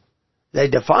liberty. They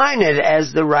define it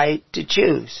as the right to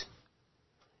choose.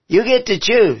 You get to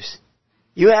choose.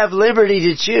 You have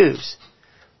liberty to choose.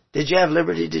 Did you have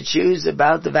liberty to choose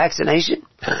about the vaccination?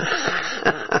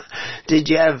 Did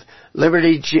you have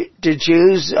liberty to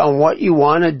choose on what you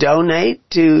want to donate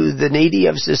to the needy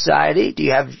of society? Do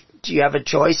you have a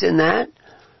choice in that?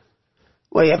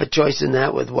 Well, you have a choice in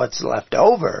that with what's left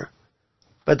over,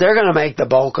 but they're going to make the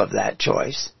bulk of that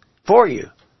choice for you.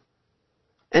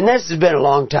 And this has been a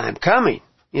long time coming.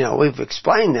 We've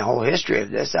explained the whole history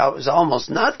of this. It was almost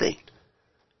nothing.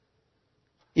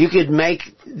 You could make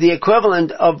the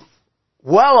equivalent of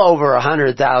well over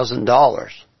 $100,000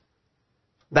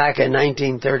 back in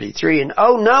 1933 and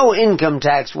owe no income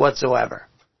tax whatsoever.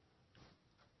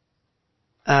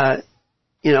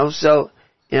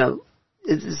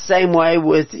 It's the same way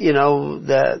with,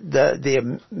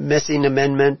 the missing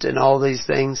amendment and all these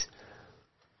things.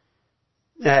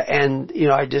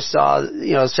 I just saw,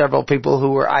 several people who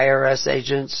were IRS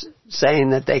agents saying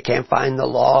that they can't find the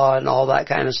law and all that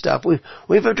kind of stuff.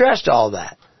 We've addressed all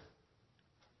that.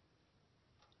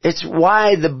 It's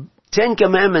why the Ten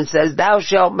Commandments says, "Thou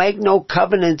shalt make no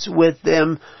covenants with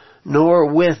them,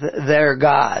 nor with their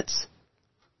gods."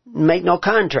 Make no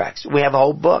contracts. We have a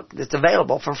whole book that's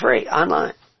available for free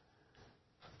online.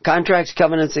 Contracts,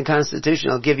 Covenants, and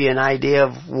Constitution will give you an idea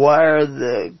of where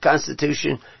the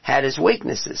Constitution had its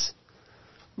weaknesses,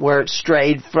 where it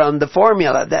strayed from the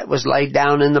formula that was laid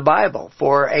down in the Bible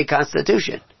for a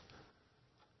Constitution.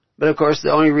 But of course,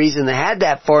 the only reason they had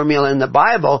that formula in the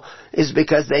Bible is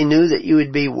because they knew that you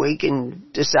would be weak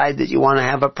and decide that you want to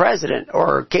have a president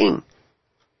or a king.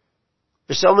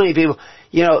 There's so many people,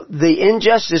 the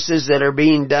injustices that are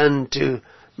being done to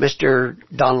Mr.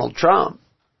 Donald Trump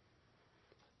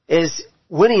is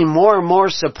winning more and more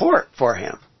support for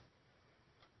him.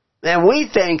 And we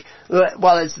think,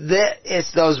 well,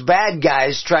 it's those bad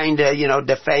guys trying to,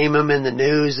 defame him in the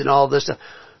news and all this stuff.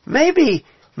 Maybe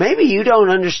you don't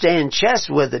understand chess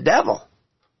with the devil.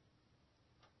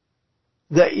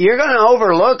 That you're going to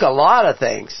overlook a lot of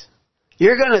things.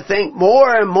 You're going to think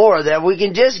more and more that we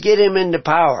can just get him into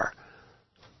power.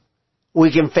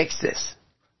 We can fix this.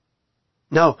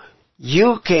 No,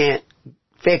 you can't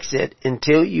fix it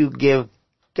until you give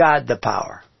God the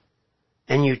power.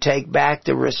 And you take back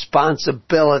the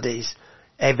responsibilities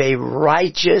of a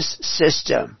righteous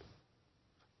system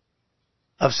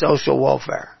of social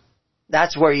welfare.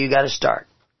 That's where you got to start.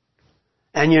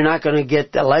 And you're not going to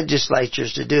get the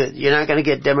legislatures to do it. You're not going to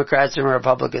get Democrats and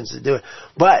Republicans to do it.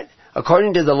 But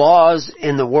according to the laws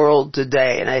in the world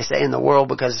today, and I say in the world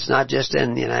because it's not just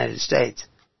in the United States,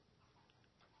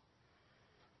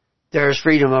 there is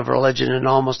freedom of religion in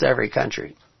almost every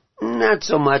country. Not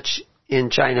so much in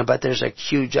China, but there's a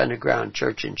huge underground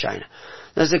church in China.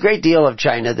 There's a great deal of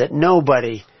China that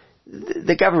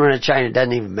the government of China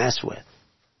doesn't even mess with.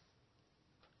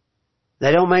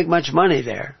 They don't make much money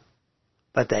there,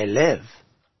 but they live,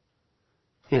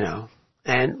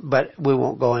 but we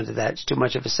won't go into that. It's too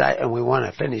much of a side, and we want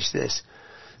to finish this.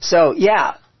 So,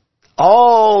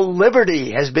 all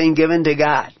liberty has been given to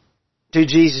God, to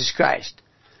Jesus Christ.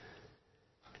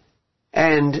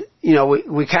 And,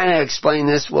 we kind of explain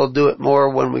this. We'll do it more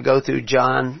when we go through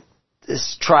John,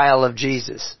 this trial of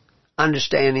Jesus,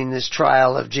 understanding this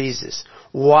trial of Jesus,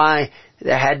 why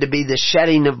there had to be the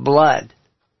shedding of blood.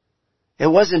 It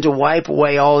wasn't to wipe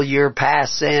away all your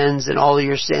past sins and all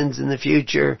your sins in the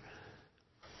future.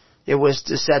 It was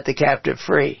to set the captive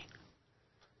free.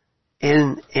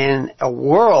 In a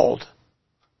world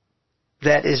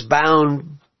that is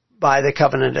bound by the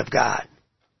covenant of God,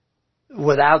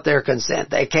 without their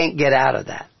consent, they can't get out of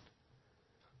that.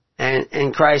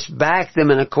 And Christ backed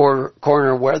them in a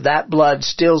corner where that blood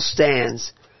still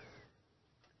stands,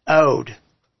 owed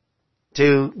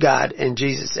to God and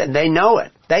Jesus. And they know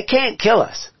it. They can't kill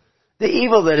us. The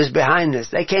evil that is behind this,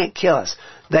 they can't kill us.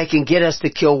 They can get us to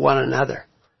kill one another.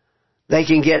 They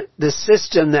can get the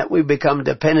system that we've become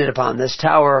dependent upon, this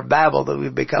Tower of Babel that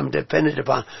we've become dependent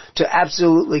upon, to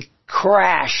absolutely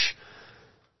crash.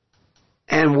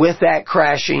 And with that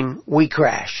crashing, we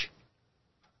crash.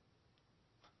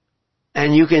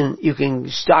 And you can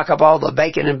stock up all the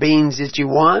bacon and beans that you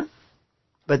want,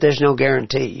 but there's no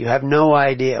guarantee. You have no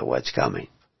idea what's coming.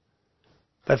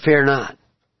 But fear not,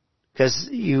 because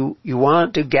you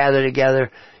want to gather together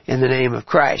in the name of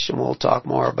Christ, and we'll talk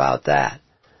more about that.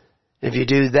 If you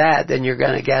do that, then you're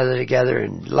going to gather together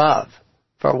in love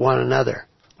for one another,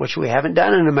 which we haven't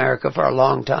done in America for a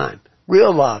long time.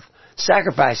 Real love,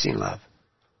 sacrificing love.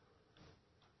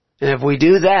 And if we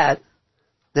do that,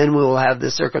 then we will have the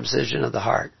circumcision of the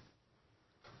heart.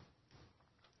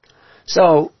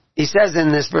 So, he says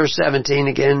in this verse 17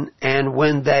 again, and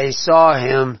when they saw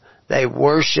him, they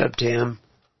worshipped him,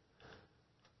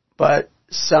 but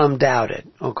some doubted.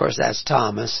 Of course, that's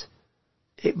Thomas.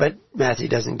 But Matthew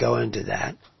doesn't go into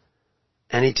that.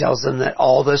 And he tells them that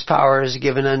all this power is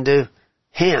given unto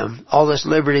him, all this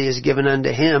liberty is given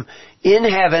unto him in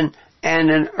heaven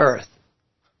and in earth.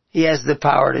 He has the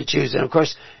power to choose. And of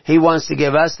course, he wants to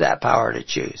give us that power to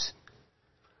choose.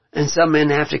 And some men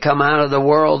have to come out of the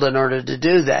world in order to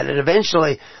do that. And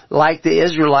eventually, like the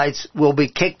Israelites, will be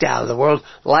kicked out of the world.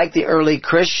 Like the early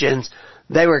Christians,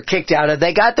 they were kicked out of.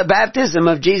 They got the baptism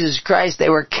of Jesus Christ. They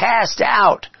were cast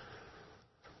out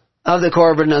of the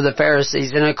Corban of the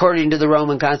Pharisees. And according to the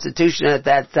Roman Constitution at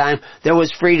that time, there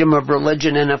was freedom of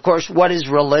religion. And of course, what is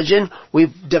religion?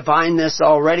 We've defined this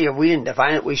already, or we didn't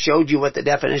define it. We showed you what the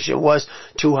definition was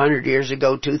 200 years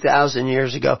ago, 2,000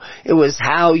 years ago. It was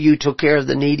how you took care of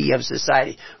the needy of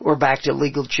society. We're back to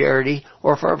legal charity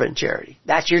or fervent charity.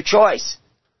 That's your choice.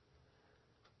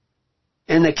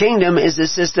 And the kingdom is a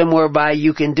system whereby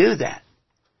you can do that.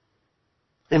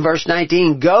 In verse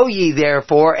 19, go ye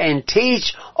therefore and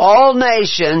teach all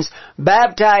nations,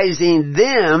 baptizing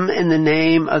them in the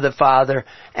name of the Father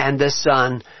and the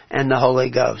Son and the Holy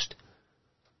Ghost.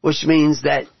 Which means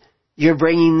that you're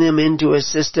bringing them into a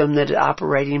system that is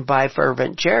operating by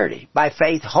fervent charity, by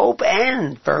faith, hope,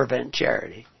 and fervent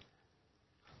charity.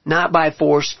 Not by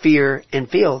force, fear, and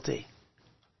fealty.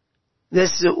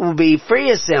 This will be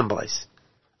free assemblies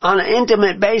on an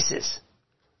intimate basis.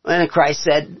 And Christ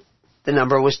said, the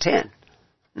number was 10.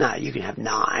 Now, you can have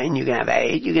 9, you can have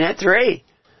 8, you can have 3.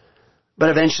 But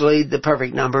eventually, the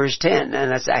perfect number is 10,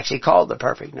 and that's actually called the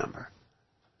perfect number.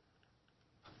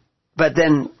 But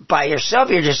then, by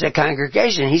yourself, you're just a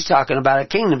congregation. He's talking about a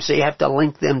kingdom, so you have to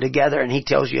link them together, and he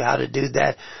tells you how to do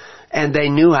that. And they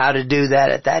knew how to do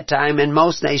that at that time, and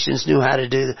most nations knew how to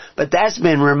do that. But that's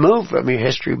been removed from your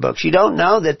history books. You don't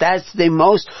know that that's the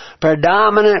most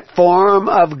predominant form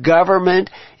of government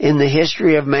in the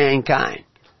history of mankind.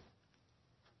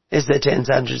 Is the tens,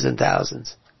 hundreds, and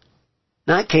thousands.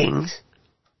 Not kings.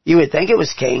 You would think it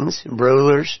was kings,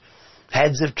 rulers,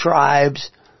 heads of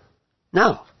tribes.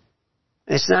 No,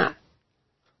 it's not.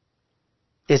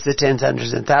 It's the tens,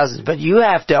 hundreds, and thousands. But you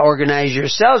have to organize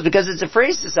yourselves because it's a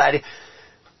free society.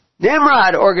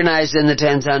 Nimrod organized in the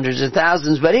tens, hundreds, and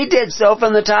thousands, but he did so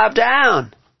from the top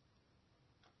down.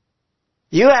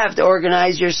 You have to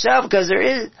organize yourself because there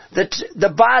is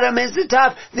the bottom is the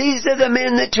top. These are the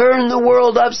men that turn the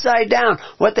world upside down.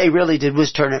 What they really did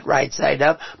was turn it right side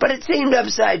up, but it seemed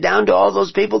upside down to all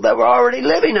those people that were already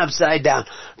living upside down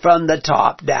from the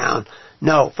top down.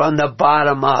 No, from the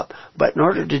bottom up. But in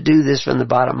order to do this from the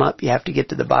bottom up, you have to get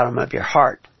to the bottom of your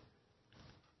heart.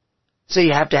 So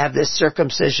you have to have this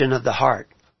circumcision of the heart.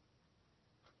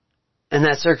 And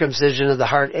that circumcision of the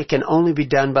heart, it can only be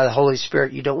done by the Holy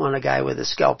Spirit. You don't want a guy with a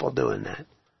scalpel doing that.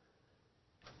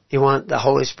 You want the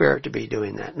Holy Spirit to be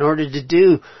doing that. In order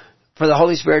for the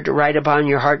Holy Spirit to write upon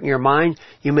your heart and your mind,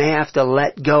 you may have to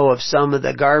let go of some of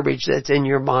the garbage that's in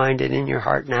your mind and in your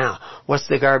heart now. What's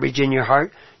the garbage in your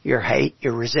heart? Your hate,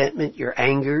 your resentment, your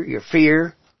anger, your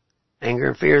fear. Anger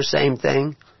and fear, same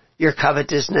thing. Your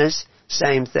covetousness,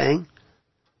 same thing.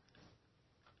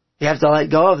 You have to let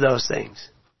go of those things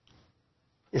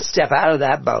and step out of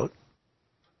that boat.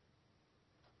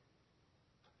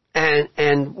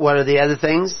 And what are the other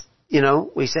things? You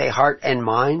know, we say heart and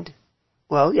mind.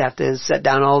 Well, you have to set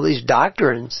down all these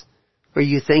doctrines where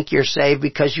you think you're saved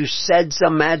because you said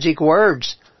some magic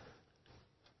words,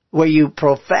 where you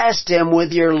professed him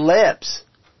with your lips.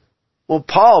 Well,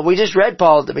 Paul, we just read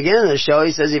Paul at the beginning of the show.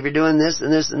 He says if you're doing this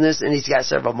and this and this, and he's got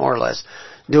several more or less,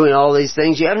 doing all these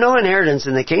things, you have no inheritance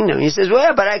in the kingdom. He says,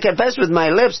 well, but I confess with my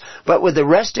lips, but with the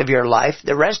rest of your life,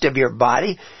 the rest of your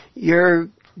body, you're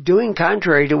doing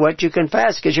contrary to what you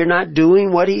confess because you're not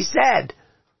doing what he said.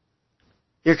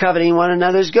 You're coveting one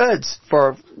another's goods,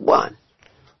 for one.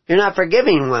 You're not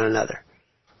forgiving one another,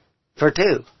 for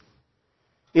two.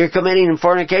 You're committing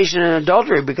fornication and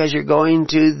adultery because you're going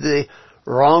to the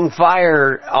wrong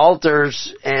fire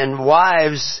altars and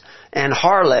wives and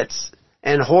harlots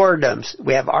and whoredoms.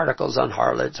 We have articles on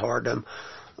harlots, whoredom,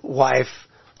 wife,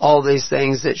 all these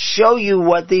things that show you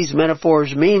what these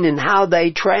metaphors mean and how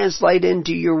they translate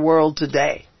into your world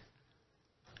today.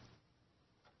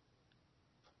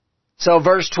 So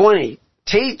verse 20,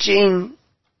 teaching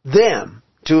them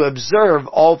to observe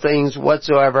all things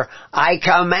whatsoever I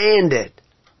commanded.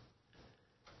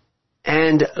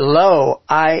 And lo,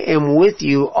 I am with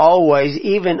you always,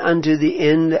 even unto the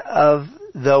end of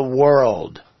the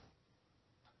world.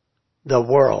 The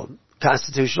world.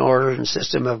 Constitutional order and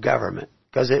system of government.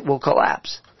 Because it will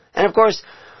collapse. And of course,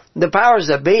 the powers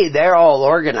that be, they're all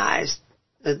organized.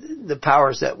 The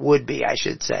powers that would be, I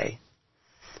should say.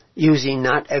 Using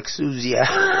not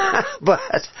Exousia, but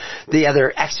the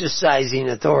other exercising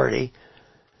authority.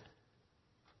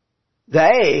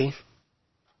 They're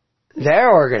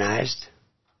organized.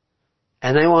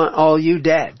 And they want all you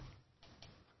dead.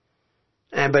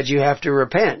 But you have to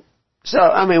repent. So,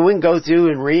 I mean, we can go through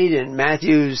and read in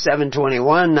Matthew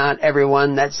 7:21, not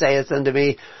everyone that saith unto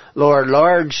me, Lord,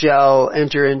 Lord, shall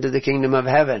enter into the kingdom of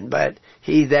heaven, but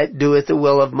he that doeth the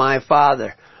will of my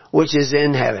Father, which is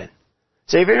in heaven.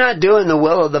 So if you're not doing the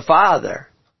will of the Father,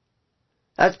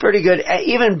 that's pretty good.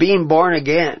 Even being born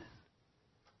again,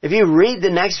 If you read the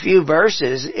next few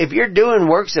verses, if you're doing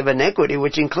works of iniquity,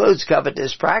 which includes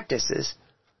covetous practices,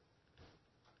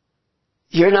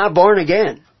 you're not born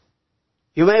again.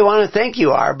 You may want to think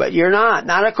you are, but you're not.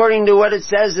 Not according to what it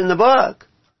says in the book.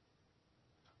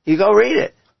 You go read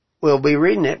it. We'll be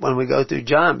reading it when we go through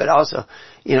John, but also,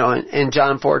 in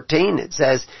John 14 it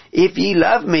says, if ye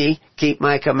love me, keep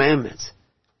my commandments.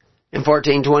 In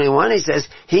 14:21 he says,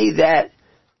 he that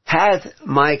hath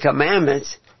my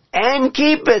commandments and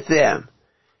keepeth them,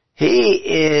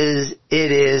 it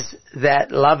is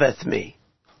that loveth me.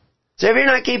 So if you're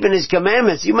not keeping his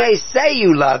commandments, you may say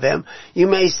you love him, you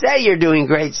may say you're doing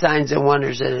great signs and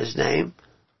wonders in his name,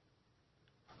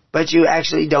 but you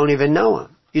actually don't even know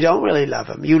him. You don't really love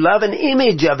him. You love an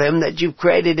image of him that you've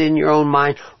created in your own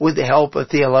mind with the help of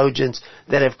theologians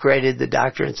that have created the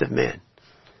doctrines of men.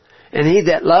 And he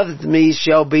that loveth me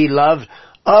shall be loved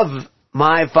of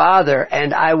my Father,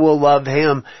 and I will love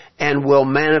him and will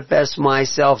manifest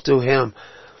myself to him.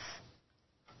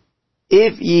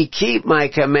 If ye keep my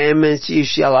commandments, you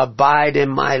shall abide in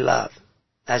my love.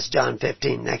 That's John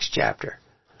 15, next chapter.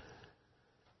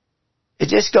 It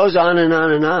just goes on and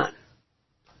on and on.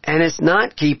 And it's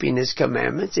not keeping his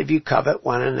commandments if you covet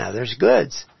one another's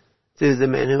goods through the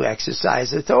men who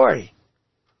exercise authority.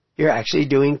 You're actually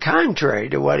doing contrary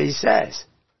to what he says.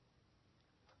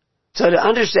 So to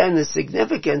understand the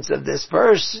significance of this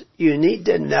verse, you need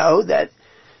to know that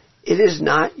it is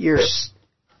not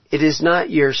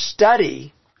your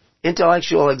study,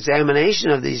 intellectual examination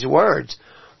of these words,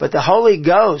 but the Holy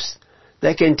Ghost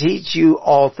that can teach you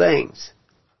all things.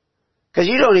 Because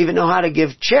you don't even know how to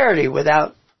give charity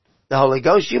without the Holy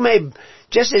Ghost. You may,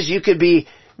 just as you could be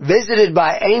visited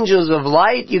by angels of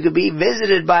light, you could be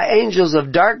visited by angels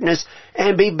of darkness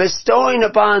and be bestowing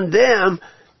upon them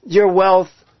your wealth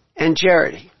and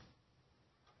charity.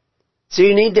 So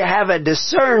you need to have a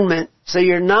discernment so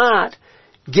you're not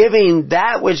giving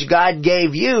that which God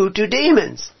gave you to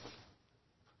demons,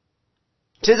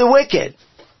 to the wicked.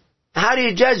 How do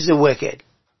you judge the wicked?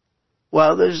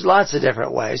 Well, there's lots of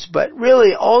different ways, but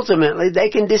really, ultimately, they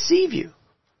can deceive you.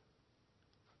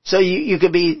 So you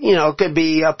could be, could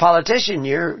be a politician.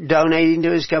 You're donating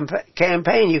to his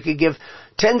campaign. You could give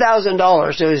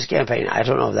 $10,000 to his campaign. I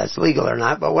don't know if that's legal or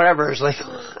not, but whatever is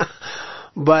legal.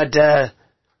 But,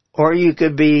 or you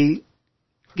could be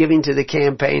giving to the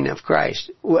campaign of Christ.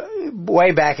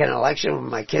 Way back in an election when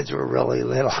my kids were really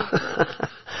little,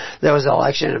 there was an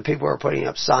election and people were putting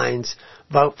up signs,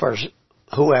 vote for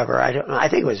whoever. I don't know. I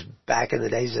think it was back in the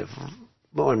days of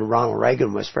when Ronald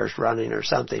Reagan was first running or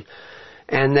something.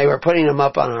 And they were putting them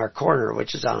up on our corner,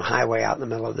 which is on a highway out in the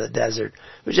middle of the desert.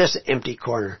 It was just an empty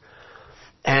corner.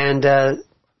 And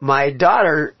my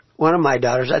daughter, one of my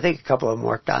daughters, I think a couple of them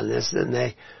worked on this, and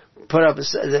they put up,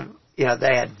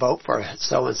 they had vote for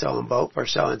so-and-so and vote for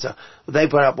so-and-so. They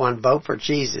put up one, vote for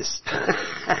Jesus.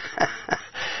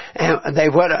 And they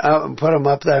put them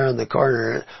up there in the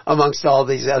corner amongst all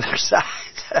these other signs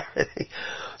and everything.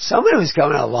 Somebody was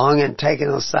coming along and taking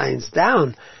those signs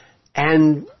down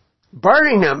and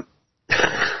burning them.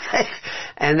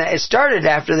 And it started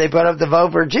after they put up the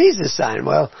vote for Jesus sign.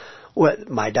 Well,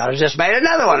 my daughter just made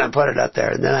another one and put it up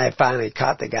there. And then I finally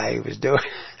caught the guy who was doing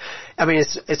it. I mean,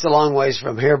 it's a long ways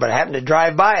from here, but I happened to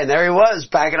drive by and there he was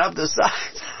packing up the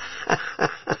signs.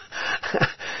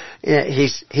 Yeah,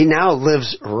 he now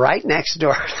lives right next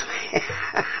door to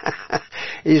me.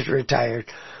 He's retired.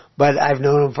 But I've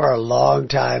known him for a long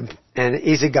time, and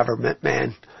he's a government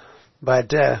man.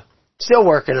 But still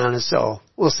working on his soul.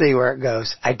 We'll see where it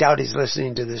goes. I doubt he's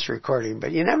listening to this recording,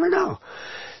 but you never know.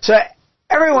 So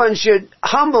everyone should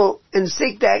humble and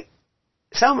seek that,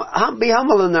 be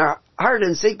humble in their heart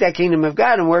and seek that kingdom of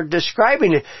God, and we're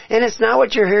describing it. And it's not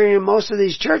what you're hearing in most of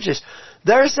these churches.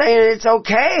 They're saying it's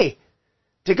okay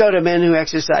to go to men who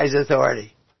exercise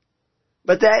authority.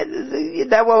 But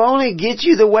that will only get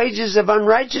you the wages of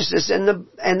unrighteousness,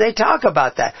 and they talk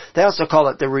about that. They also call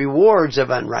it the rewards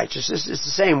of unrighteousness. It's the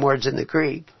same words in the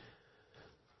Greek.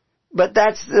 But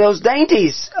that's those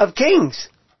dainties of kings,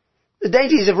 the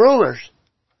dainties of rulers,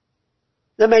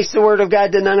 that makes the word of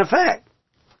God to none effect.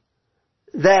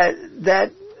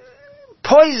 That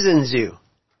poisons you,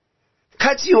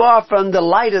 cuts you off from the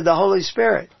light of the Holy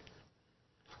Spirit.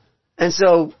 And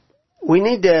so we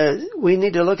need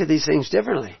to look at these things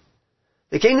differently.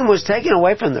 The kingdom was taken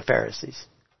away from the Pharisees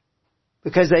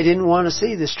because they didn't want to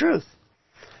see this truth.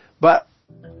 But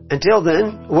until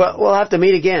then, we'll have to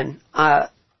meet again on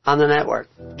the network.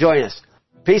 Join us.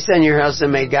 Peace in your house,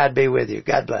 and may God be with you.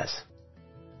 God bless.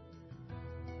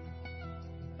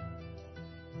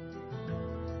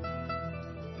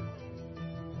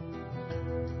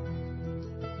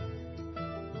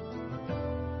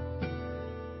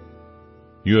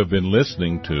 You have been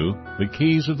listening to The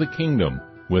Keys of the Kingdom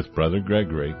with Brother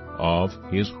Gregory of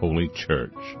His Holy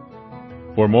Church.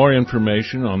 For more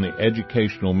information on the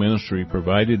educational ministry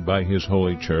provided by His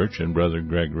Holy Church and Brother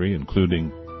Gregory,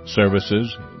 including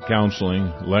services,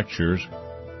 counseling, lectures,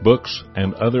 books,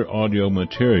 and other audio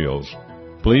materials,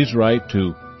 please write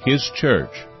to His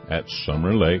Church at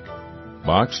Summer Lake,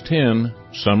 Box 10,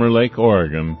 Summer Lake,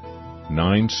 Oregon,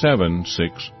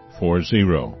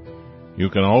 97640. You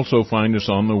can also find us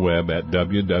on the web at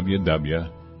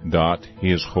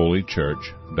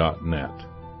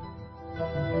www.hisholychurch.net.